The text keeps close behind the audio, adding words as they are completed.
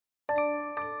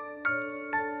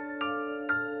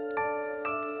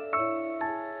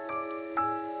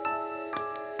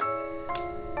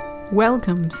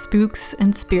Welcome, spooks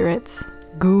and spirits,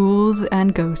 ghouls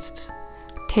and ghosts.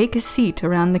 Take a seat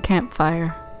around the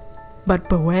campfire. But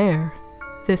beware,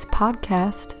 this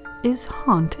podcast is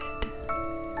haunted.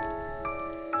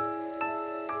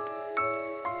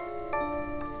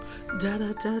 Da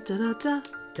da da da da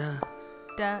da.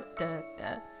 Da da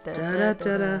da Da,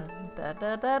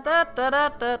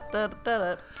 da, da,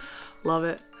 da. Love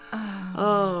it.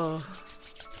 Oh.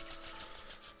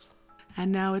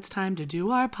 And now it's time to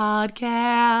do our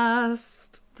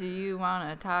podcast. Do you want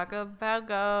to talk about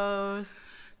ghosts?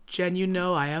 Jen, you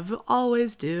know I have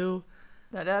always do.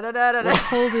 Da, da, da, da, da, We're da.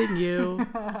 holding you.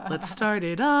 Let's start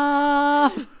it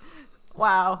up.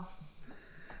 Wow.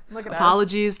 Look at us.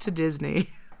 Apologies to Disney.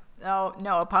 Oh,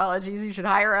 no apologies. You should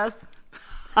hire us.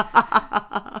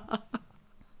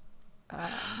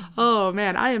 Oh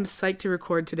man, I am psyched to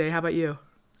record today. How about you?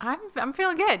 I'm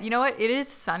feeling good. You know what? It is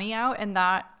sunny out, and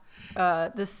that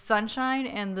the sunshine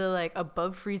and the like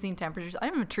above freezing temperatures.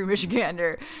 I'm a true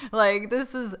Michigander. Like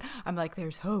this is. I'm like,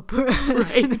 there's hope.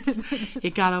 Right.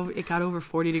 It got over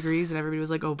 40 degrees, and everybody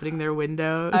was like opening their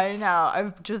windows. I know.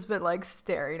 I've just been like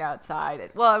staring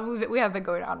outside. Well, we have been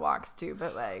going on walks too,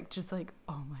 but like just like,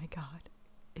 oh my god,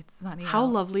 it's sunny. How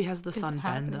out. lovely has the sun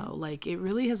happening. been though? Like it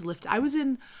really has lifted. I was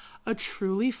in a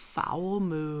truly foul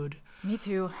mood. Me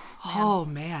too. Oh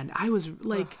man, I was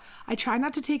like, I try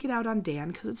not to take it out on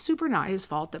Dan because it's super not his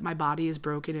fault that my body is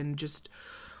broken in just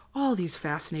all these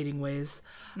fascinating ways.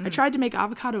 I tried to make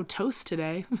avocado toast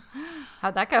today.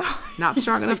 How'd that go? Not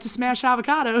strong enough to smash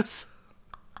avocados.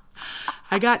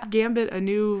 I got Gambit a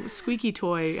new squeaky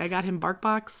toy. I got him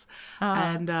BarkBox,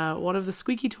 and one of the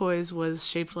squeaky toys was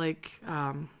shaped like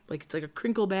it's like a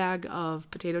crinkle bag of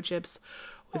potato chips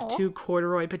with two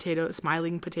corduroy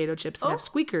smiling potato chips that have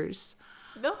squeakers.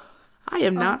 No. I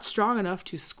am not strong enough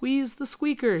to squeeze the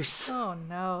squeakers. Oh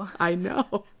no. I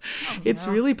know. It's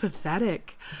really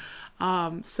pathetic.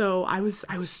 So I was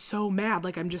so mad.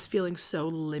 Like I'm just feeling so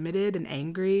limited and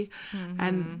angry.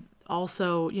 And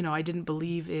also, you know, I didn't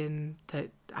believe in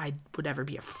that I would ever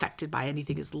be affected by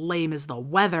anything as lame as the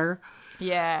weather.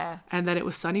 Yeah. And then it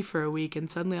was sunny for a week, and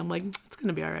suddenly I'm like, it's going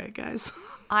to be all right, guys.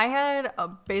 I had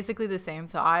basically the same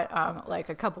thought like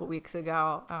a couple of weeks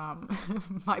ago.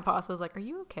 My boss was like, are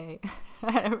you okay?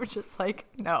 And I was just like,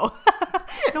 no.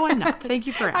 No, I'm not. Thank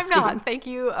you for I'm asking. not. Thank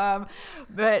you.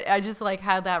 But I just like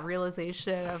had that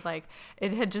realization of like,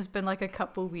 it had just been like a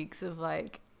couple weeks of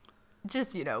like,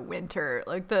 just, you know, winter,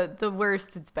 like the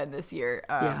worst it's been this year.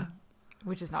 Yeah.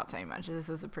 Which is not saying much. This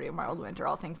is a pretty mild winter,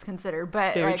 all things considered.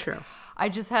 But Very like, true. I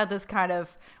just had this kind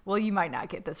of, well, you might not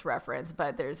get this reference,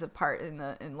 but there's a part in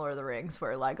Lord of the Rings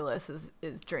where Legolas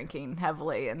is drinking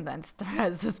heavily and then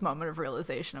has this moment of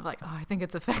realization of like, oh, I think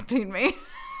it's affecting me.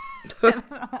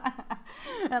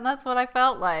 And that's what I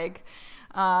felt like.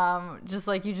 Just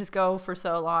like you just go for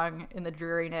so long in the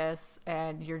dreariness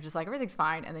and you're just like, everything's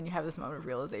fine. And then you have this moment of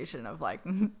realization of like,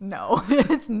 no,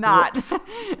 it's not.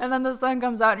 And then the sun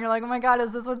comes out and you're like, oh my God,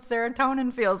 is this what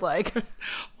serotonin feels like?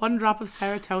 One drop of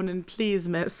serotonin, please,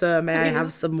 sir. May I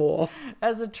have some more?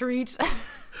 As a treat.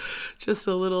 Just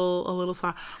a little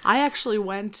song. I actually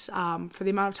went for the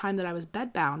amount of time that I was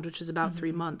bedbound, which is about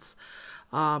 3 months.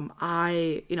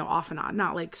 I, you know, off and on,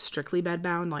 not like strictly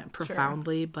bedbound, like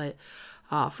profoundly, but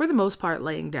for the most part,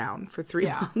 laying down for 3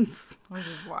 months. Which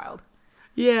is wild.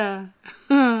 Yeah.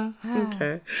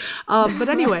 Okay. But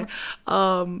anyway,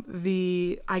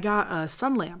 I got a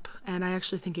sun lamp, and I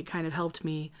actually think it kind of helped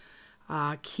me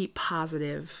keep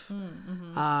positive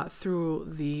through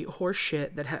the horse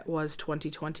shit that was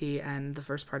 2020 and the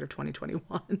first part of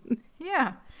 2021.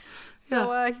 Yeah.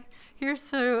 So here's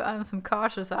some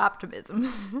cautious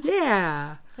optimism.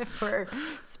 Yeah. For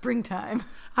springtime.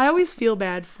 I always feel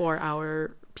bad for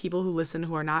our people who listen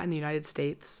who are not in the United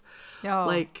States. Oh.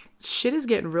 Like, shit is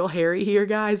getting real hairy here,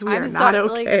 guys. We I'm are not sorry,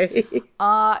 okay.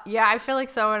 Yeah, I feel like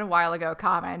someone a while ago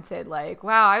commented like,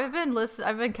 "Wow, I've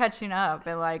been catching up,"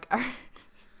 and like,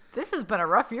 this has been a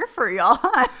rough year for y'all.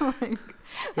 Like,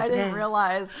 Yes, I it didn't has.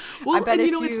 realize. Well, I bet and if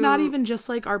you know, it's not even just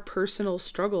like our personal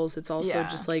struggles. It's also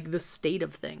just like the state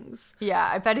of things. Yeah,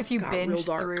 I bet if you Got real binge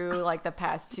dark. through like the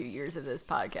past 2 years of this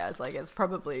podcast, like it's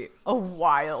probably a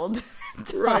wild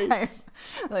time. Right.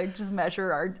 Like just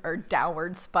measure our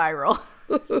downward spiral.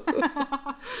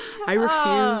 I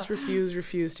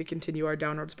refuse to continue our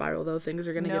downward spiral, though. Things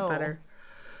are going to get better.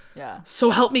 Yeah.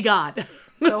 So help me God.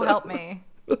 So help me.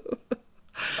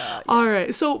 All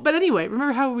right. So, but anyway,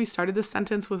 remember how we started this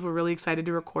sentence with we're really excited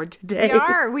to record today?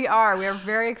 We are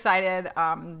very excited.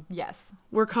 Yes.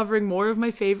 We're covering more of my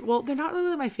favorite, well, they're not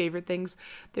really my favorite things.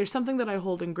 There's something that I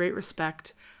hold in great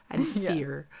respect and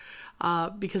fear.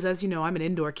 because as you know, I'm an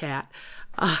indoor cat.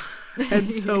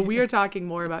 And so we are talking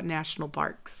more about national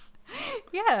parks.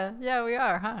 Yeah, we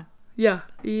are, huh? Yeah.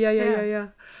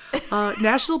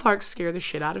 National parks scare the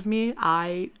shit out of me.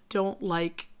 I don't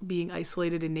like being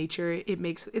isolated in nature.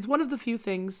 It's one of the few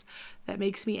things that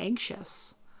makes me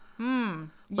anxious.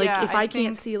 Like if I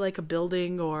can't see like a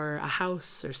building or a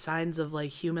house or signs of like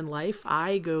human life,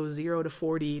 I go 0 to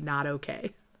 40 not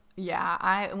okay.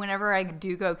 Yeah, whenever I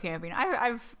do go camping,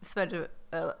 I've spent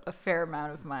a fair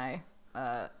amount of my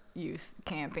youth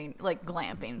camping, like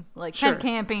glamping, like tent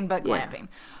camping, but glamping.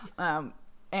 Yeah.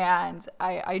 And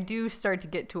I do start to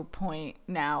get to a point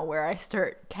now where I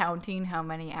start counting how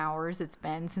many hours it's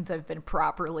been since I've been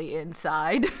properly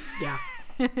inside. Yeah.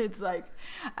 It's like,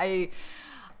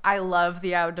 I love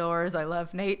the outdoors. I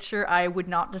love nature. I would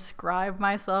not describe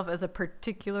myself as a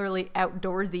particularly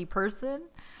outdoorsy person.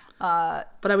 But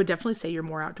I would definitely say you're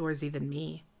more outdoorsy than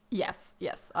me. Yes.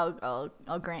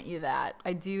 I'll grant you that.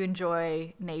 I do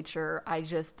enjoy nature. I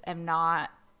just am not.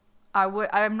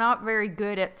 I'm not very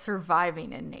good at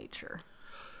surviving in nature.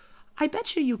 I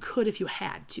bet you could if you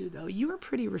had to, though. You are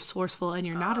pretty resourceful and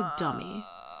you're not a dummy.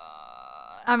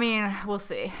 I mean, we'll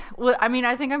see. Well, I mean,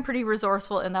 I think I'm pretty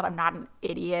resourceful in that I'm not an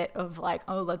idiot of like,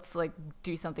 oh, let's like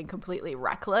do something completely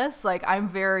reckless. Like I'm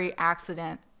very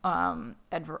accident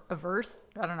averse.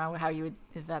 I don't know how you would,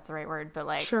 if that's the right word, but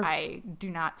like sure. I do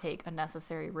not take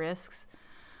unnecessary risks.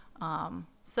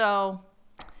 So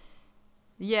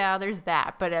yeah, there's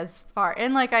that. But as far,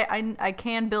 and like I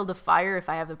can build a fire if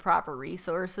I have the proper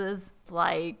resources,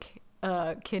 like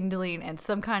kindling and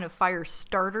some kind of fire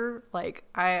starter. Like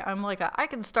I'm like I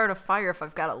can start a fire if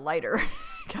I've got a lighter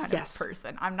kind of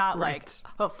person. I'm not like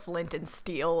a flint and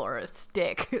steel or a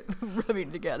stick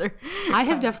rubbing together. I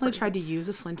have definitely tried to use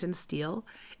a flint and steel.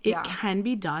 It can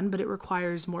be done, but it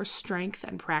requires more strength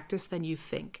and practice than you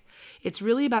think. It's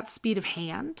really about speed of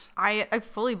hand. I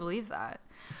fully believe that.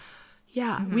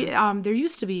 Yeah, we there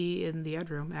used to be in the ed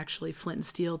room actually flint and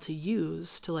steel to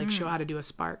use to like show how to do a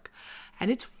spark, and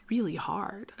it's really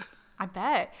hard. I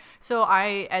bet. So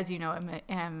I, as you know,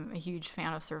 am a huge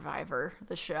fan of Survivor,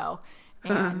 the show,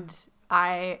 and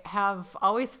I have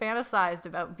always fantasized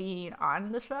about being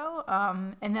on the show.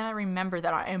 And then I remember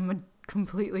that I am a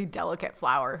completely delicate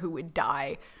flower who would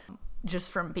die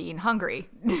just from being hungry.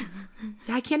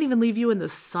 I can't even leave you in the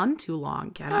sun too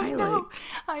long, can I?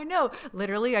 I know.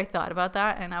 Literally, I thought about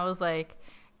that, and I was like,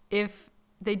 if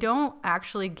they don't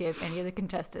actually give any of the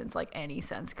contestants like any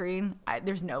sunscreen,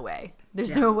 there's no way.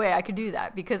 There's no way I could do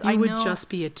that because I would just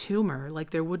be a tumor. Like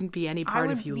there wouldn't be any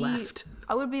part of you left.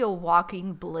 I would be a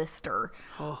walking blister.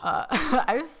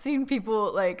 I've seen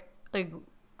people like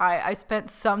I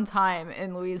spent some time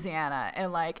in Louisiana,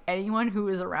 and like anyone who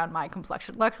was around my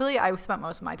complexion, luckily I spent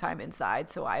most of my time inside,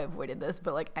 so I avoided this,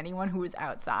 but like anyone who was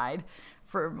outside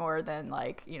for more than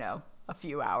like, you know, a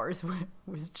few hours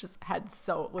was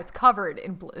covered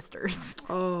in blisters.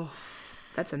 Oh,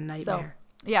 that's a nightmare.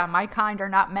 So, yeah, my kind are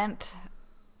not meant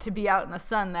to be out in the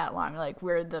sun that long. Like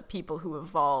we're the people who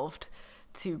evolved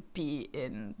to be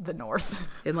in the north.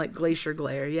 In like glacier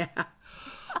glare, yeah.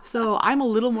 So I'm a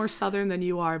little more southern than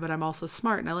you are, but I'm also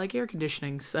smart and I like air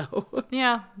conditioning. So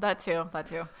yeah, that too.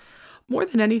 More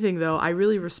than anything, though, I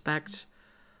really respect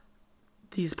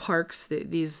these parks,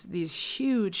 these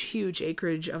huge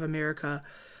acreage of America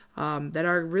that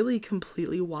are really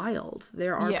completely wild.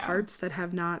 There are parts that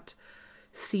have not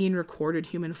seen recorded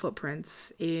human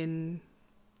footprints in,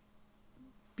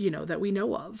 you know, that we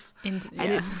know of, and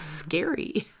it's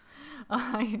scary.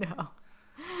 I know.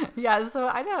 Yeah, so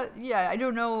I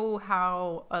don't know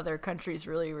how other countries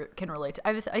really can relate to.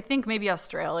 I think maybe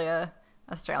Australia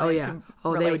can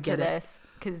relate to this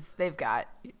because they've got.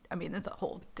 I mean, it's a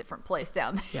whole different place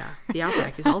down there. Yeah, the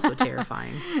outback is also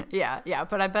terrifying. Yeah,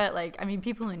 but I bet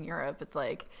people in Europe, it's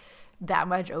like that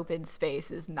much open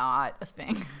space is not a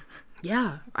thing.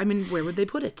 Yeah, I mean, where would they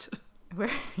put it? Where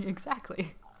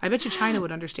exactly? I bet you China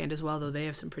would understand as well, though. They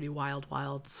have some pretty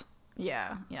wilds.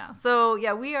 Yeah. So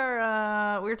yeah, we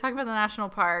were talking about the national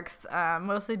parks,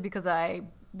 mostly because I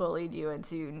bullied you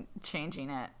into changing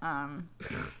it.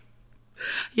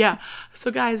 Yeah.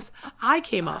 So guys, I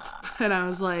came up and I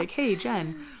was like, "Hey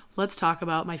Jen, let's talk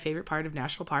about my favorite part of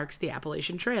national parks, the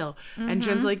Appalachian Trail." And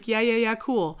Jen's like, "Yeah,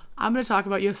 cool. I'm gonna talk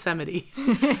about Yosemite."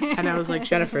 And I was like,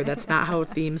 "Jennifer, that's not how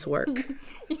themes work."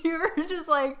 You were just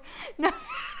like, no.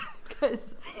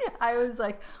 Because I was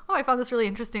like, oh, I found this really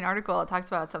interesting article. It talks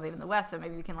about something in the West, so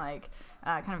maybe we can like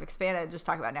kind of expand it and just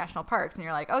talk about national parks. And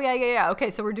you're like, oh yeah.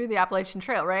 Okay, so we're doing the Appalachian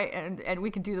Trail, right? And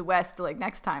we could do the West like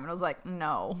next time. And I was like,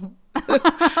 no.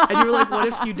 And you were like, what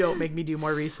if you don't make me do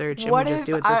more research and we just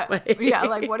do it this way? Yeah,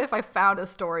 like what if I found a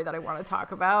story that I want to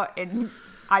talk about and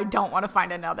I don't want to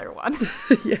find another one?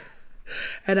 Yeah.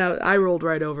 And I rolled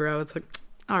right over. I was like,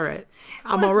 all right.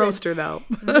 I'm a roaster, though.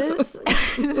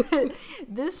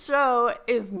 This show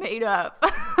is made up.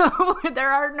 There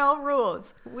are no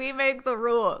rules. We make the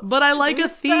rules. But I like a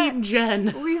theme,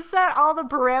 Jen. We set all the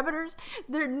parameters.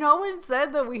 No one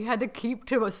said that we had to keep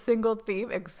to a single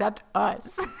theme except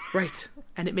us. Right.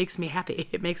 And it makes me happy.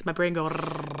 It makes my brain go.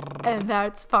 And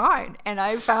that's fine. And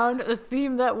I found a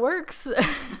theme that works.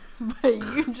 But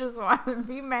you just want to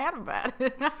be mad about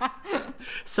it.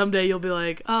 Someday you'll be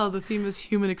like, oh, the theme is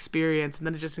human experience. And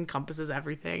then it just encompasses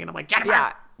everything. And I'm like, Jennifer.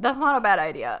 Yeah, that's not a bad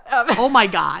idea. Oh, my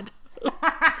God.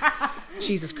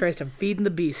 Jesus Christ, I'm feeding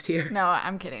the beast here. No,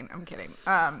 I'm kidding.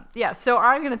 Yeah, so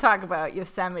I'm going to talk about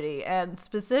Yosemite. And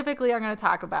specifically, I'm going to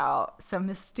talk about some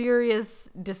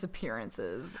mysterious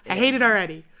disappearances. I hate it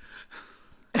already.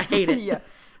 I hate it. Yeah.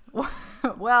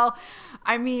 Well,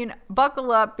 I mean,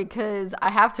 buckle up because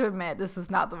I have to admit this is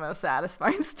not the most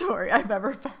satisfying story I've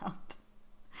ever found.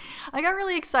 I got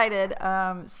really excited.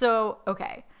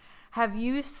 Okay. Have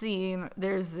you seen,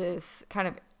 there's this kind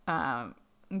of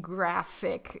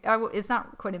graphic, it's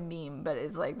not quite a meme, but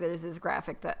it's like there's this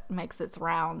graphic that makes its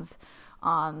rounds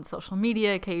on social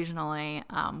media occasionally,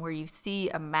 where you see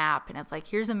a map and it's like,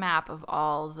 here's a map of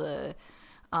all the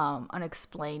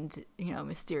unexplained,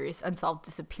 mysterious, unsolved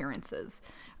disappearances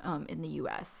in the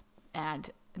U.S. And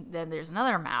then there's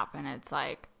another map, and it's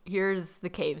like, here's the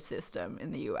cave system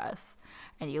in the U.S.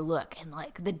 And you look, and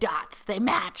like the dots, they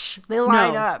match, they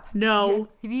line up. No.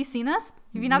 Have you seen this?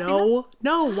 Have you not seen this?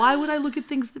 No. Why would I look at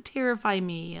things that terrify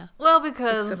me? Well,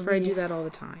 because except for I do that all the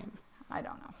time. I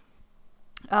don't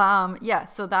know. Yeah.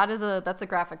 So that's a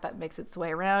graphic that makes its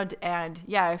way around, and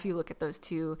yeah, if you look at those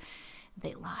two,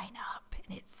 they line up.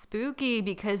 It's spooky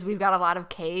because we've got a lot of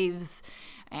caves,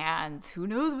 and who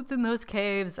knows what's in those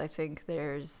caves. I think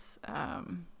there's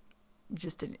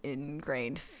just an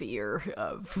ingrained fear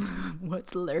of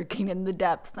what's lurking in the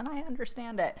depths, and I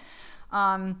understand it.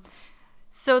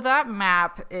 So that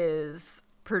map is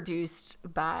produced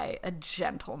by a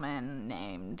gentleman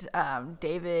named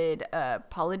David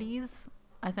Paulides,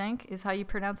 I think is how you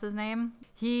pronounce his name.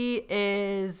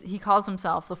 He calls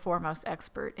himself the foremost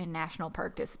expert in national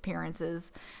park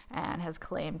disappearances and has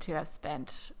claimed to have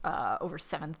spent over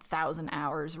 7,000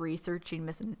 hours researching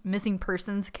missing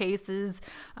persons cases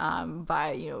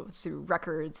through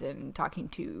records and talking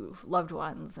to loved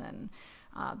ones and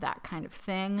that kind of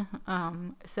thing.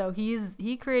 So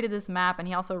he created this map, and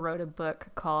he also wrote a book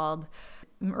called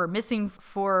Missing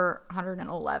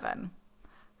 411,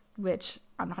 which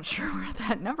I'm not sure where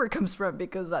that number comes from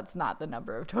because that's not the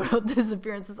number of total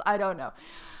disappearances. I don't know.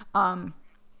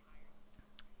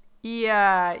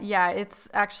 Yeah, it's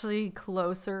actually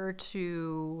closer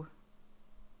to,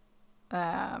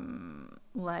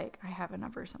 like, I have a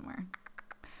number somewhere.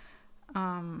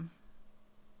 About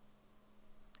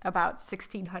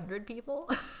 1,600 people.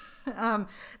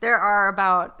 There are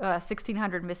about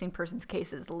 1,600 missing persons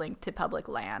cases linked to public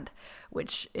land,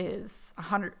 which is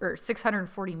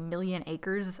 640 million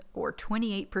acres, or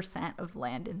 28% of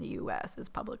land in the U.S. is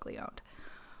publicly owned.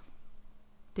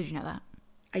 Did you know that?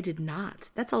 I did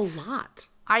not. That's a lot.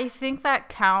 I think that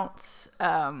counts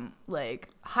like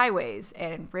highways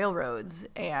and railroads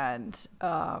and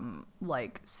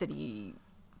like city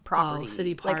property. Oh,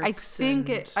 city parks. Like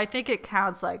I think it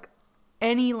counts like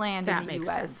any land in the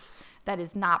U.S. sense. That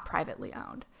is not privately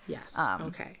owned. Yes.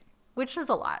 Okay. Which is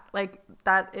a lot. Like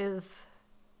that is,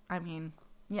 I mean,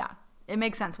 yeah, it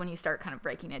makes sense when you start kind of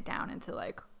breaking it down into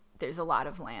like there's a lot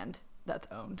of land that's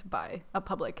owned by a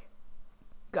public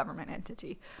government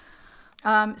entity.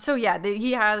 So yeah,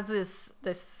 he has this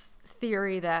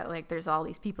theory that like there's all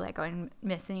these people that going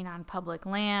missing on public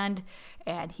land,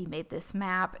 and he made this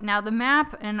map. Now the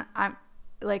map, and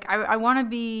I want to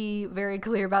be very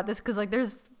clear about this because like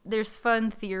there's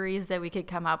fun theories that we could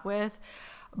come up with,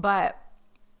 but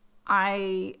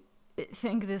I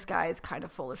think this guy is kind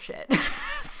of full of shit.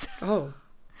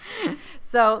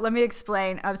 So let me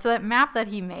explain. So that map that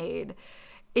he made,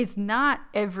 it's not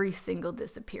every single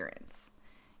disappearance.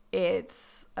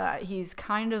 It's he's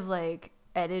kind of like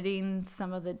editing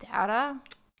some of the data.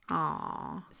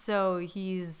 Aww. So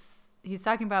he's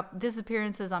talking about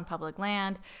disappearances on public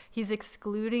land. He's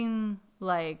excluding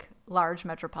like large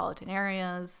metropolitan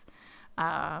areas,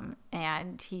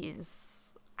 and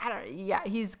he's I don't. Yeah,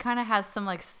 he's kind of has some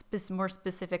like more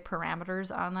specific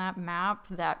parameters on that map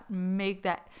that make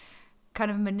that kind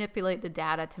of manipulate the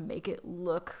data to make it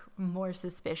look more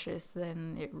suspicious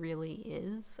than it really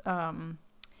is.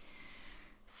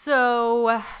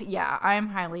 So yeah, I'm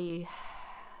highly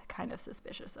kind of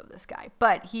suspicious of this guy,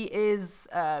 but he is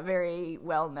very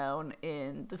well known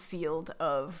in the field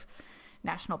of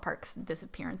national parks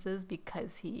disappearances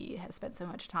because he has spent so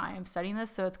much time studying this.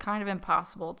 So it's kind of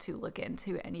impossible to look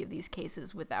into any of these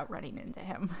cases without running into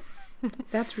him.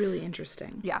 That's really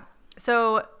interesting. Yeah.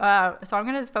 So I'm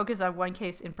going to focus on one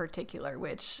case in particular,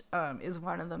 which is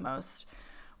one of the most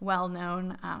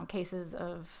well-known cases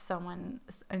of an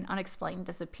unexplained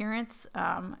disappearance.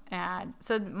 And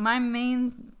so my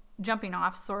main jumping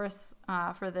off source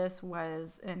for this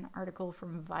was an article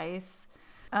from Vice,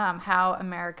 how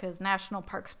America's national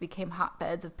parks became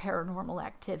hotbeds of paranormal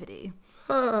activity.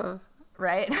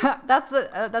 Right? That's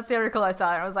the article I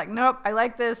saw, and I was like, nope, I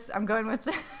like this. I'm going with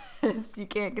this. You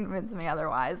can't convince me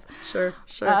otherwise. Sure.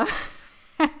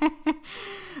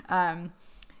 And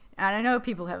I know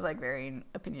people have like varying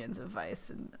opinions of Vice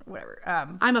and whatever.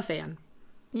 I'm a fan.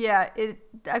 Yeah,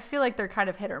 I feel like they're kind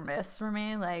of hit or miss for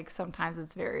me. Like sometimes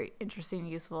it's very interesting and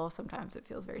useful. Sometimes it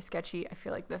feels very sketchy. I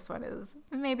feel like this one is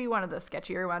maybe one of the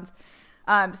sketchier ones.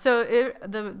 So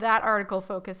that article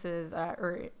focuses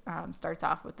starts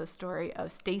off with the story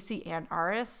of Stacy Ann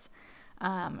Aris.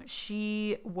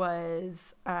 She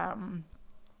was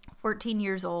 14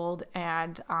 years old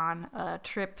and on a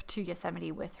trip to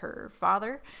Yosemite with her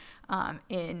father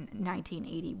in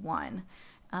 1981.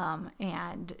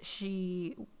 And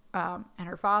she and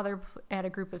her father and a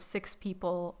group of 6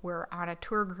 people were on a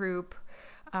tour group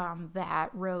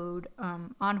that rode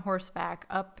on horseback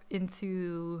up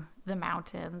into the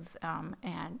mountains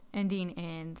and ending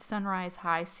in Sunrise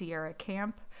High Sierra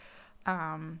Camp,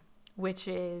 which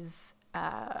is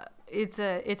it's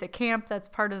a camp that's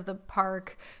part of the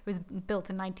park. It was built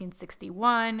in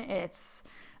 1961. It's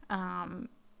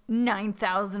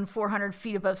 9,400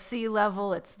 feet above sea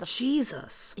level. It's the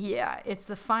Jesus. Yeah, it's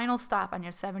the final stop on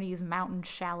Yosemite's Mountain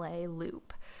Chalet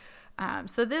Loop.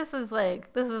 So this is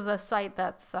a site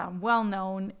that's well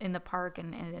known in the park,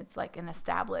 and it's like an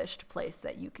established place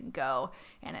that you can go,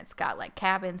 and it's got like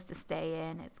cabins to stay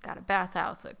in. It's got a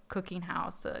bathhouse, a cooking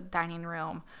house, a dining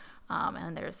room,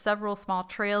 and there's several small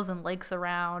trails and lakes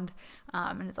around,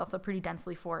 and it's also pretty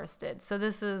densely forested. So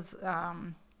this is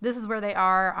where they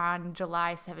are on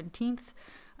July 17th,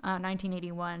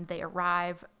 1981. They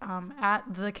arrive at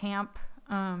the camp.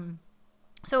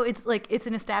 So it's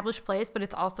an established place, but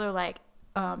it's also like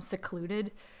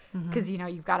secluded because,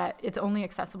 it's only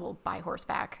accessible by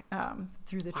horseback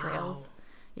through the trails. Wow.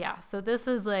 Yeah. So this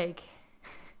is like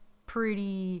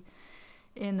pretty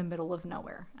in the middle of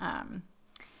nowhere.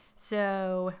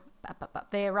 So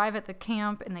they arrive at the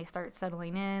camp and they start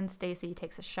settling in. Stacy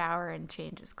takes a shower and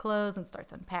changes clothes and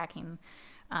starts unpacking.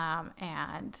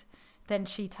 And then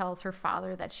she tells her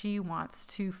father that she wants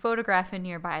to photograph a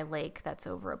nearby lake that's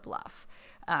over a bluff.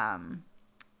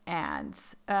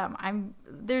 It's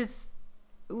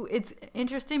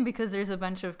interesting because there's a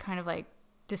bunch of kind of like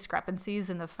discrepancies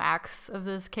in the facts of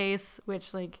this case,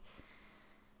 which like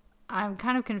I'm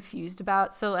kind of confused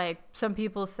about. So like some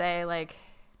people say like,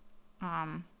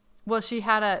 she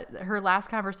had her last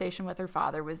conversation with her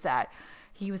father was that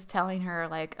he was telling her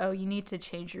like, oh, you need to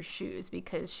change your shoes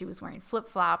because she was wearing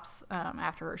flip-flops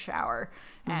after her shower.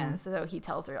 Mm-hmm. And so he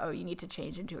tells her, oh, you need to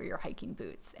change into your hiking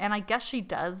boots. And I guess she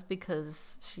does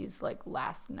because she's like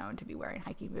last known to be wearing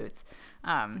hiking boots.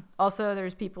 Also,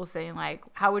 there's people saying like,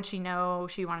 how would she know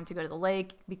she wanted to go to the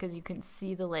lake? Because you can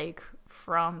see the lake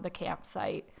from the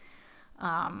campsite.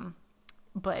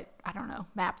 But I don't know,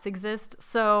 maps exist.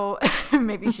 So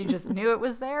maybe she just knew it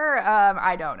was there.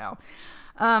 I don't know.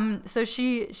 So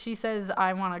she says,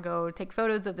 I want to go take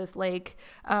photos of this lake.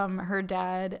 Her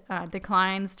dad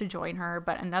declines to join her,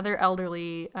 but another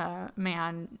elderly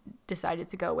man decided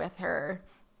to go with her.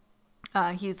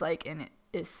 He's like in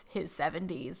his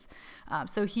 70s.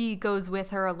 So he goes with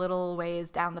her a little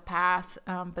ways down the path,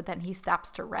 but then he stops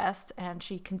to rest and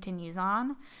she continues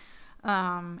on.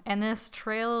 And this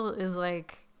trail is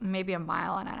like maybe 1.5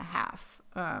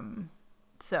 miles.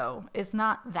 So it's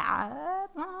not that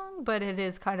long, but it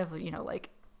is kind of, like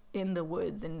in the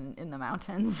woods and in the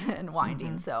mountains and winding.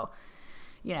 Mm-hmm. So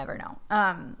you never know.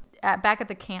 Back at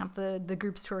the camp, the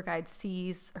group's tour guide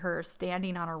sees her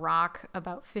standing on a rock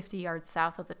about 50 yards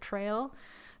south of the trail,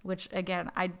 which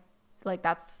again,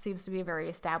 that seems to be a very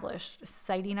established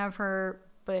sighting of her.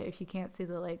 But if you can't see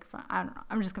the lake, I don't know.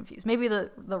 I'm just confused. Maybe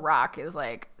the rock is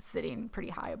like sitting pretty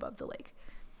high above the lake.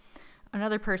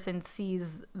 Another person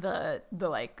sees the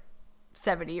like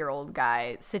 70-year-old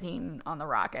guy sitting on the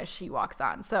rock as she walks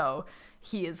on. So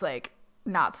he is like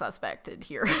not suspected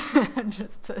here,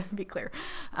 just to be clear.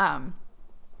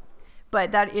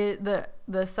 But that is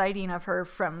the sighting of her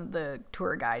from the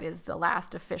tour guide is the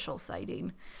last official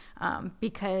sighting,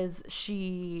 because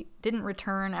she didn't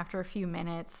return after a few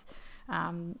minutes.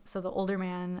 So the older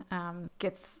man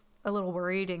gets a little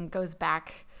worried and goes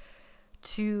back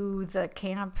to the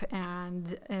camp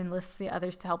and enlists the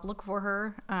others to help look for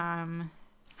her.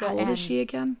 So How old is she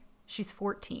again? She's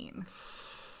 14.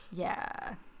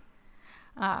 Yeah.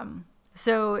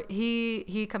 So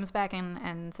he comes back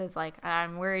and says, like,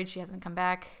 I'm worried she hasn't come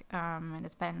back, and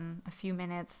it's been a few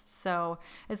minutes. So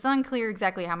it's unclear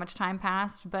exactly how much time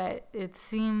passed, but it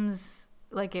seems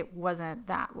like it wasn't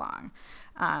that long.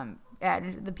 And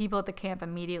the people at the camp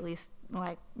immediately,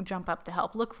 like, jump up to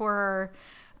help look for her.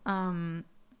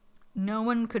 No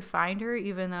one could find her,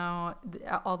 even though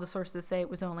all the sources say it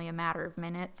was only a matter of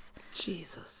minutes.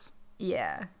 Jesus.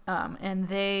 Yeah. And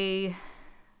they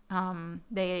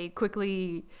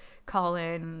quickly call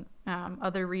in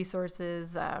other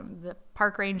resources. The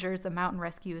park rangers, the Mountain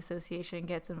Rescue Association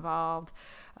gets involved.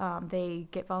 They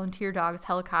get volunteer dogs,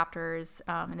 helicopters,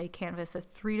 and they canvass a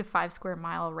 3 to 5 square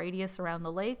mile radius around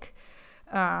the lake.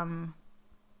 And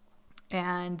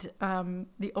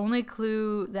the only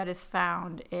clue that is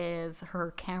found is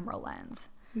her camera lens.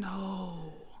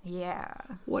 No. Yeah.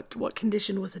 What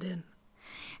condition was it in?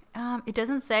 It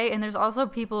doesn't say, and there's also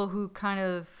people who kind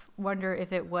of wonder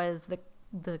if it was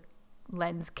the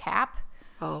lens cap.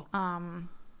 Oh.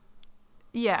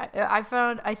 Yeah,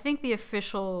 I think the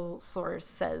official source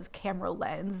says camera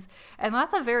lens, and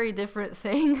that's a very different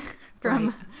thing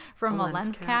from a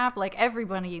lens cap. Like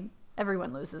everyone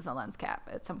loses a lens cap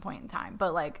at some point in time,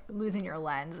 but like losing your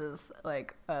lens is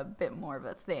like a bit more of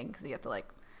a thing because you have to like,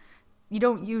 you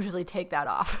don't usually take that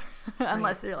off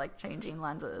unless you're like changing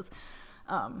lenses.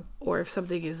 Or if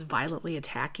something is violently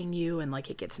attacking you and like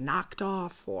it gets knocked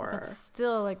off, or but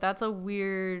still, like, that's a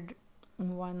weird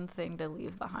one thing to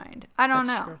leave behind. I don't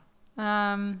know. True.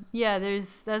 Yeah,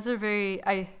 that's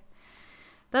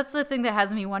the thing that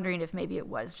has me wondering if maybe it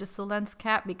was just the lens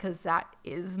cap, because that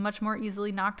is much more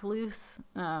easily knocked loose.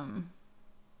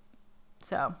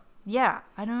 So yeah,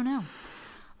 I don't know.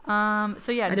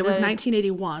 So yeah, and it was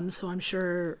 1981, so I'm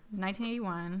sure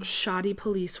 1981 shoddy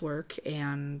police work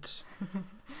and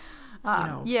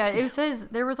yeah, it says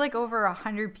there was like over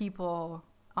 100 people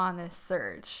on this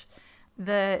search.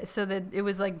 It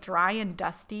was like dry and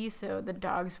dusty, so the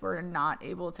dogs were not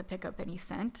able to pick up any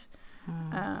scent.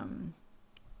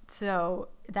 So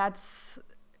that's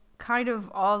kind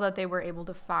of all that they were able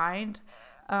to find.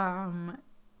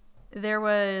 There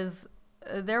was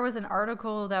an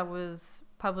article that was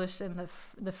published in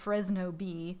the Fresno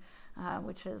Bee,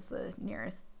 which is the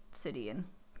nearest city in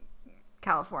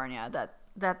California,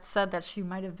 that said that she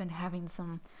might have been having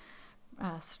some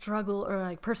struggle or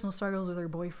like personal struggles with her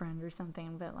boyfriend or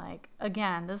something. But like,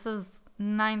 again, this is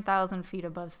 9,000 feet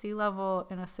above sea level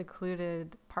in a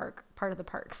secluded part of the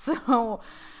park. So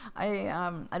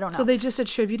I don't know. So they just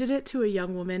attributed it to a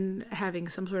young woman having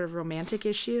some sort of romantic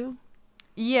issue?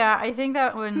 Yeah, I think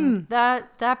that when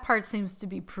that part seems to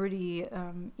be pretty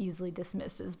easily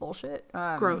dismissed as bullshit.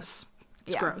 Gross.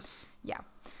 It's gross. Yeah.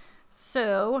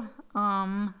 So,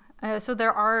 so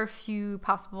there are a few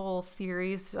possible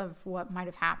theories of what might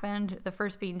have happened. The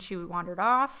first being she wandered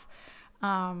off.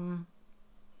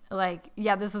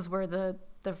 This is where the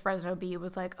Fresno Bee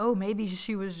was like, oh, maybe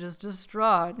she was just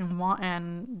distraught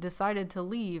and decided to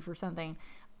leave or something.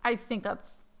 I think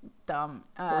that's dumb.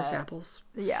 Gross apples.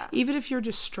 Yeah. Even if you're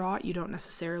distraught, you don't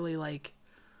necessarily like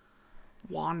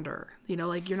wander. You know,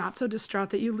 like you're not so distraught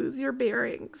that you lose your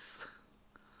bearings.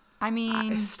 I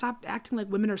mean, stop acting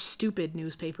like women are stupid,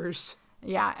 newspapers.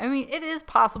 Yeah, I mean, it is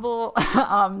possible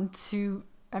to.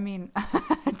 I mean,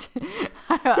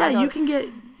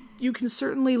 you can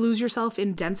certainly lose yourself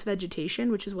in dense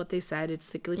vegetation, which is what they said. It's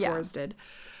thickly forested.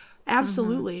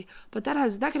 Absolutely. Mm-hmm. But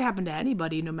that could happen to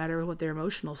anybody, no matter what their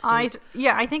emotional state.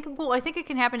 I think it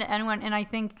can happen to anyone, and I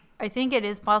think it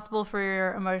is possible for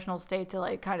your emotional state to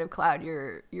like kind of cloud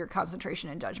your concentration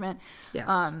and judgment. Yes.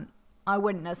 I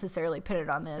wouldn't necessarily put it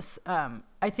on this.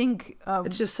 I think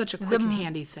it's just such a quick and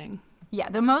handy thing. Yeah,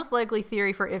 the most likely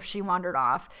theory for if she wandered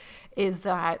off is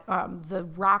that the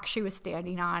rock she was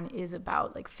standing on is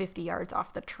about like 50 yards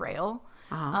off the trail.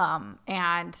 Uh-huh.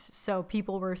 And so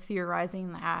people were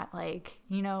theorizing that, like,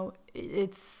 you know,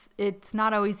 it's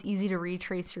not always easy to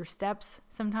retrace your steps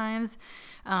sometimes.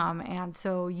 And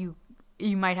so you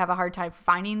might have a hard time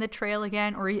finding the trail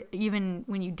again, or even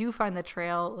when you do find the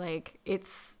trail, like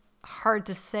it's hard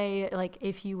to say, like,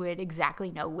 if you would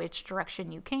exactly know which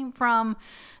direction you came from.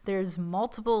 There's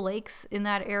multiple lakes in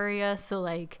that area, so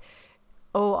like,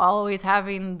 always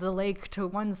having the lake to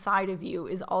one side of you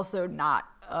is also not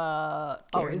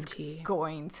always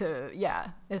going to,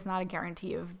 it's not a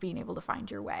guarantee of being able to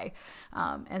find your way.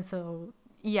 And so,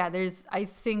 I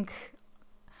think,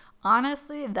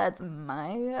 honestly, that's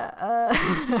my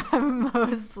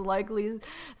most likely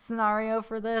scenario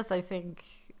for this. I think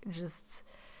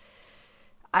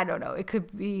I don't know, it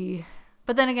could be.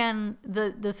 But then again,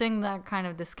 the thing that kind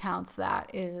of discounts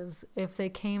that is if they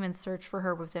came and searched for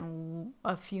her within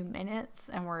a few minutes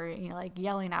and were, like,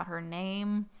 yelling out her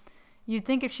name, you'd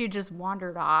think if she just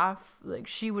wandered off, like,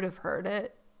 she would have heard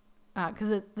it,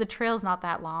 because the trail's not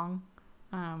that long.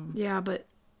 Yeah, but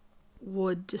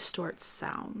wood distorts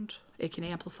sound. It can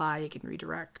amplify, it can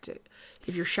redirect it.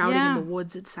 If you're shouting in the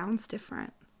woods, it sounds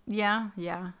different. Yeah.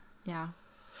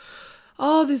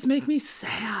 Oh, this makes me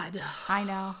sad. I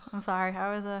know. I'm sorry.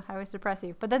 I always depress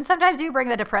you. But then sometimes you bring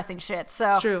the depressing shit. So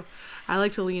it's true. I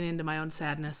like to lean into my own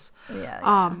sadness.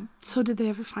 Yeah. So did they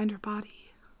ever find her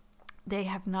body? They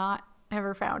have not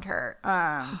ever found her.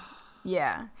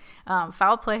 Yeah.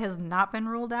 Foul play has not been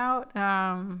ruled out.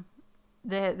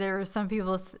 There are some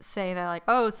people say that, like,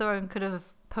 oh, someone could have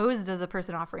posed as a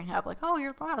person offering help. Like, oh,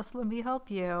 you're lost. Let me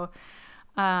help you.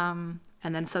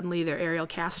 And then suddenly they're Ariel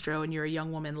Castro and you're a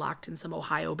young woman locked in some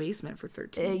Ohio basement for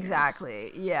 13 years.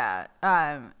 Exactly. Yeah.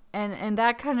 And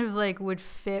that kind of, like, would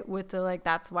fit with the, like,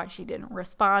 that's why she didn't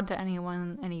respond to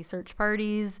any search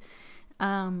parties.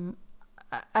 I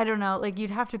don't know. Like,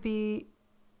 you'd have to be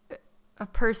a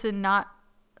person not,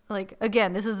 like,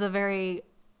 again, this is a very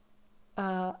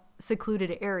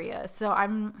secluded area. So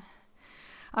I'm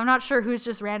not sure who's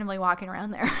just randomly walking around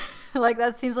there. Like,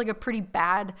 that seems like a pretty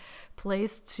bad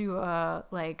place to,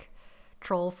 like,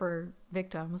 troll for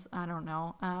victims. I don't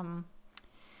know.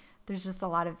 There's just a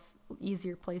lot of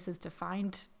easier places to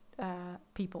find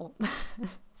people.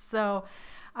 So,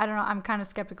 I don't know. I'm kind of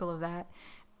skeptical of that.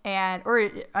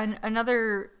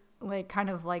 Another, like, kind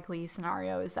of likely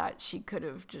scenario is that she could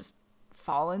have just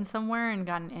fallen somewhere and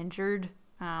gotten injured.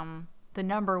 The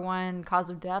number one cause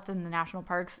of death in the national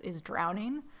parks is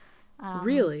drowning.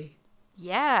 Really?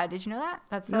 Yeah. Did you know that?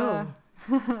 That's no.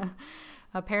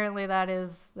 Apparently that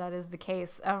is the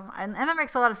case. And that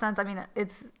makes a lot of sense. I mean,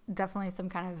 it's definitely some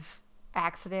kind of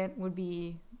accident would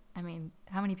be, I mean,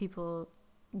 how many people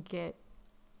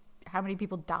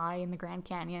die in the Grand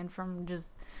Canyon from just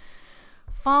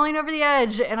falling over the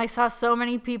edge? And I saw so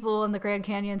many people in the Grand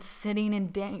Canyon sitting in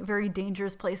very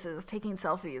dangerous places taking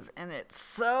selfies, and it's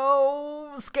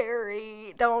so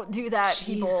scary. Don't do that,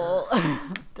 Jesus. People.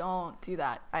 Don't do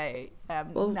that. I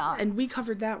am not. And we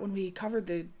covered that when we covered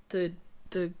the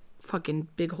fucking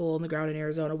big hole in the ground in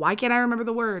Arizona. Why can't I remember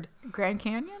the word? Grand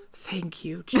Canyon? Thank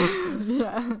you, Jesus.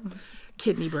 Yeah.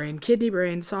 Kidney brain.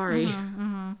 Sorry.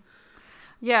 Mm-hmm.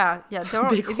 Yeah. Don't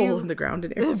big hole in the ground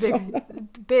in Arizona.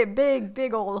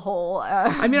 Big old hole.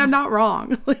 I mean, I'm not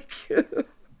wrong. Like, you're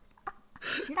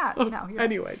not. No. You're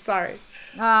anyway, sorry.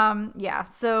 Yeah.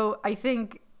 So I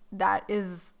think that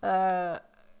is a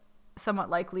somewhat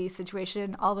likely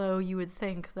situation. Although you would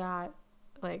think that,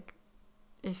 like,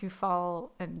 if you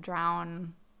fall and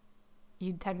drown,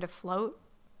 you'd tend to float.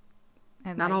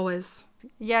 And not always.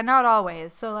 Yeah, not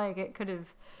always. So, like,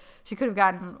 she could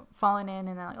have fallen in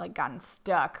and then, like, gotten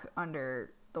stuck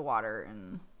under the water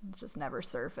and just never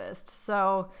surfaced.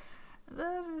 So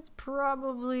that is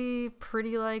probably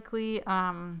pretty likely.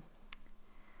 But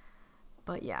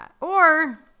yeah,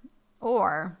 or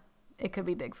it could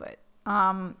be Bigfoot.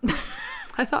 I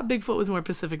thought Bigfoot was more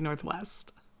Pacific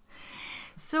Northwest.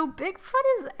 So Bigfoot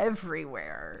is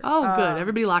everywhere. Oh, good.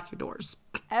 Everybody lock your doors.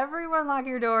 Everyone lock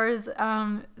your doors.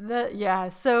 So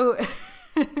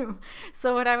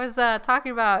so when I was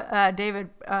talking about David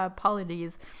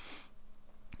Paulides,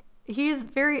 he's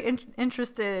very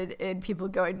interested in people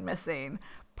going missing,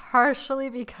 partially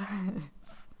because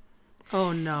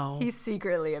oh no, he's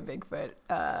secretly a Bigfoot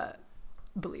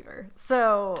believer.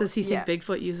 So does he think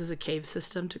Bigfoot uses a cave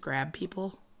system to grab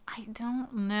people? I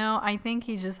don't know. I think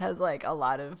he just has, like, a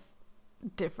lot of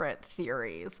different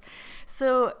theories.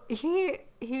 So he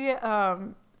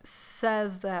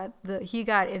says that he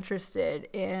got interested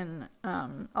in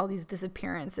all these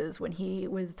disappearances when he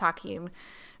was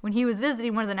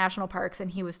visiting one of the national parks,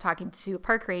 and he was talking to a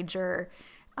park ranger,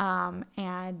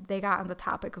 and they got on the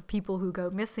topic of people who go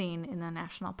missing in the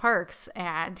national parks.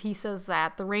 And he says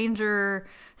that the ranger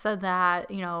said that,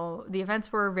 the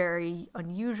events were very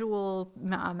unusual.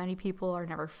 Many people are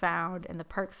never found, and the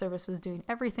Park Service was doing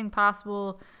everything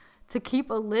possible to keep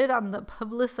a lid on the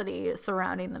publicity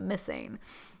surrounding the missing.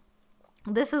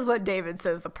 this is what David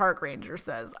says the park ranger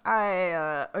says.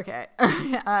 Okay.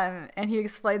 And he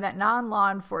explained that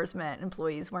non-law enforcement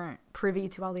employees weren't privy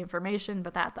to all the information,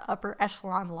 but that the upper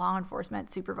echelon law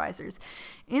enforcement supervisors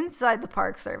inside the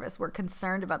Park Service were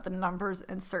concerned about the numbers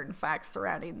and certain facts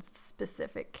surrounding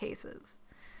specific cases.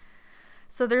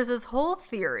 So there's this whole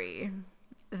theory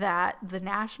that the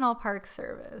National Park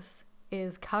Service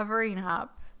is covering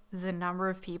up the number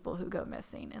of people who go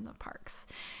missing in the parks.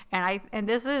 And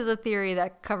this is a theory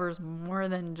that covers more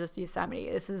than just Yosemite.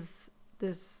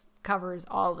 This covers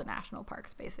all the national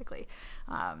parks, basically.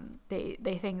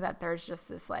 They think that there's just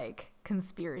this like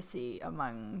conspiracy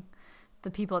among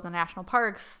the people at the national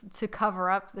parks to cover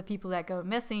up the people that go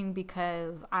missing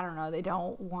because, I don't know, they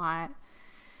don't want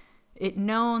it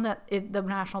known that the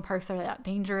national parks are that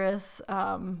dangerous,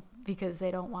 because they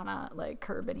don't want to like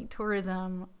curb any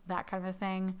tourism, that kind of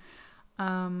thing.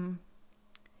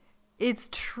 It's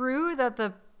true that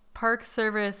the Park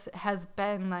Service has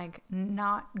been like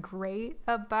not great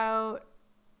about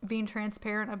being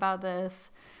transparent about this.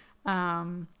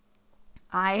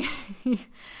 I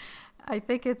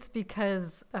think it's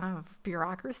because of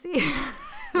bureaucracy.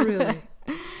 Really?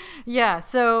 Yeah.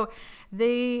 So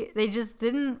they just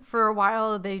didn't, for a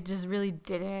while, they just really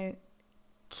didn't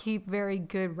keep very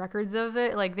good records of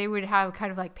it. Like they would have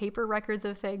kind of like paper records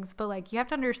of things, but like you have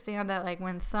to understand that like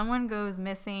when someone goes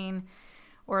missing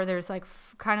or there's like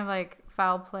kind of like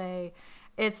foul play,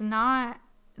 it's not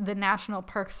the National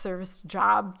Park Service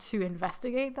job to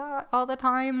investigate that all the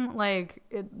time. Like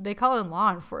they call in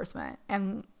law enforcement,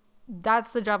 and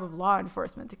that's the job of law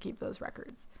enforcement to keep those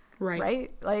records.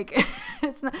 Right? Like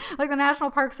it's not like the National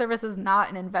Park Service is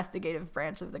not an investigative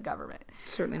branch of the government.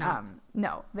 Certainly not.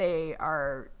 No, they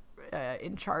are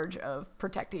in charge of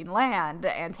protecting land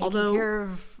and taking care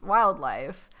of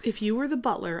wildlife. If you were the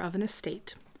butler of an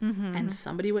estate and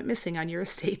somebody went missing on your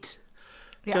estate,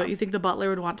 don't you think the butler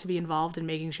would want to be involved in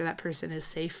making sure that person is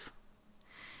safe?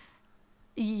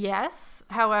 Yes.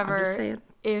 However, I'm just saying.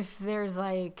 If there's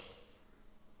like,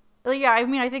 yeah, I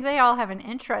mean, I think they all have an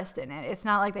interest in it. It's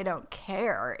not like they don't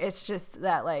care. It's just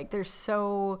that like there's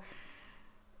so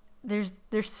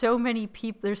many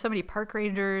people, there's so many park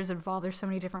rangers involved, there's so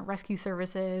many different rescue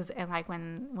services, and like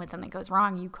when something goes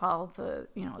wrong, you call the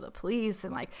police,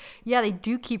 and like, yeah, they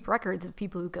do keep records of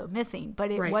people who go missing, but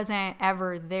it wasn't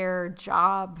ever their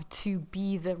job to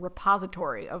be the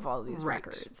repository of all these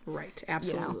records. Right.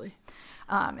 Absolutely.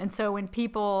 And so when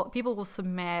people will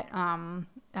submit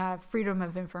Freedom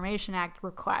of Information Act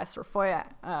requests or FOIA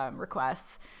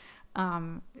requests,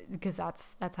 because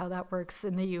that's how that works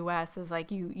in the U.S. is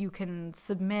like you can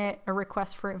submit a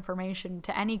request for information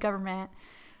to any government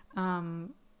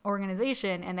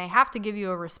organization, and they have to give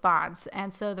you a response.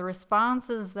 And so the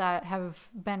responses that have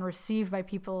been received by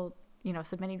people,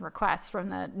 submitting requests from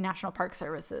the National Park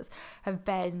Services have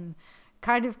been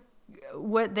kind of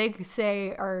what they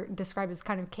say are described as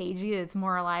kind of cagey. It's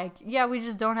more like, yeah, we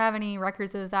just don't have any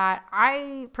records of that.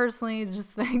 I personally just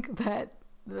think that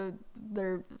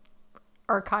their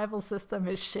archival system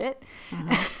is shit,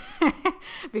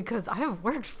 because I have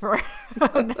worked for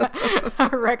a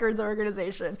records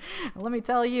organization. Let me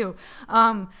tell you.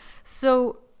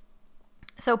 So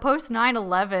post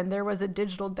 9/11, there was a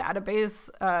digital database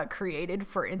created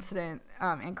for incident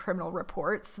and criminal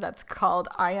reports that's called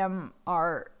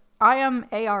IMARS.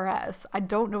 I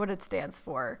don't know what it stands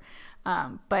for,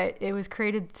 but it was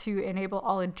created to enable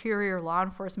all interior law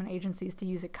enforcement agencies to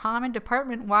use a common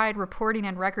department-wide reporting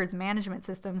and records management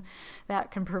system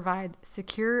that can provide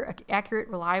secure, accurate,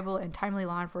 reliable, and timely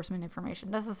law enforcement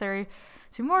information necessary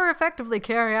to more effectively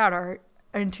carry out our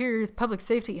interior's public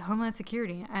safety, homeland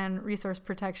security, and resource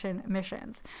protection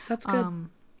missions. That's good.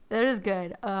 That is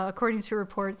good. According to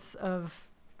reports of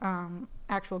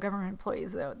actual government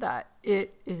employees, though, that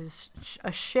it is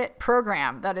a shit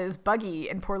program that is buggy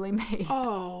and poorly made.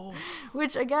 Oh.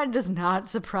 Which, again, does not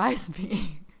surprise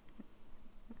me.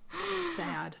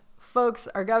 Sad. Folks,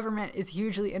 our government is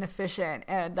hugely inefficient,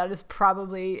 and that is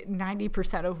probably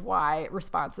 90% of why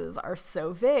responses are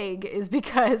so vague, is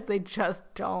because they just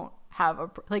don't have a...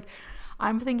 Like,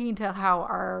 I'm thinking to how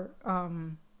our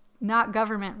not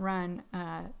government-run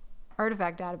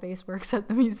artifact database works at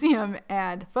the museum,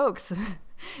 and folks,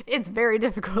 it's very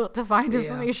difficult to find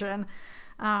information.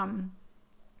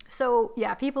 So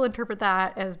yeah, people interpret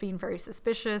that as being very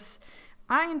suspicious.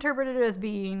 I interpret it as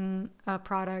being a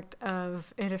product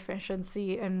of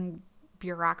inefficiency and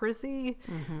bureaucracy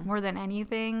more than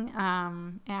anything.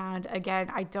 And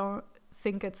again, I don't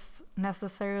think it's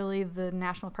necessarily the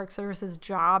National Park Service's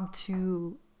job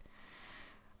to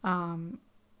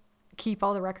keep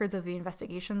all the records of the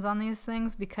investigations on these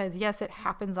things, because yes, it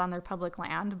happens on their public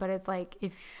land, but it's like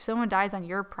if someone dies on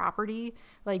your property,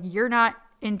 like you're not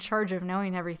in charge of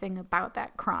knowing everything about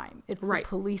that crime. It's the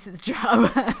police's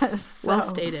job. So, well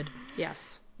stated.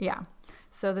 Yes. Yeah.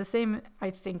 So the same,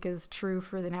 I think, is true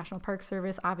for the National Park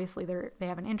Service. Obviously, they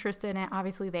have an interest in it.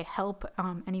 Obviously, they help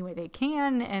any way they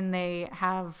can, and they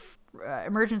have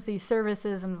emergency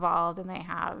services involved, and they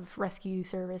have rescue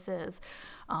services.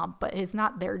 But it's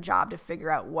not their job to figure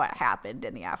out what happened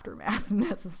in the aftermath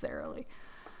necessarily.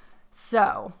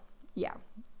 So, yeah.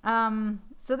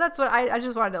 So that's what I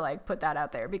just wanted to like put that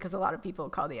out there, because a lot of people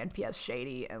call the NPS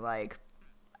shady, and like,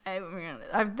 I mean,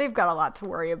 they've got a lot to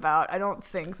worry about. I don't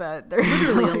think that they're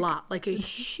literally like, a lot, like a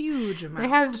huge amount. They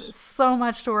have so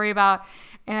much to worry about.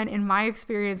 And in my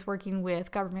experience working with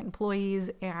government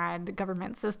employees and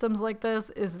government systems like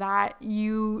this, is that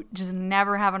you just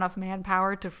never have enough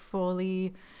manpower to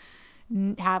fully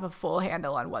have a full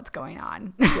handle on what's going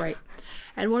on. Right.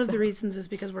 And one of the reasons is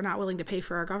because we're not willing to pay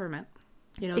for our government.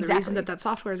 You know, the reason that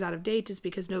software is out of date is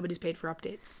because nobody's paid for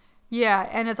updates. Yeah,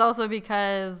 and it's also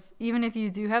because even if you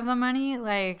do have the money,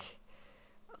 like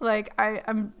I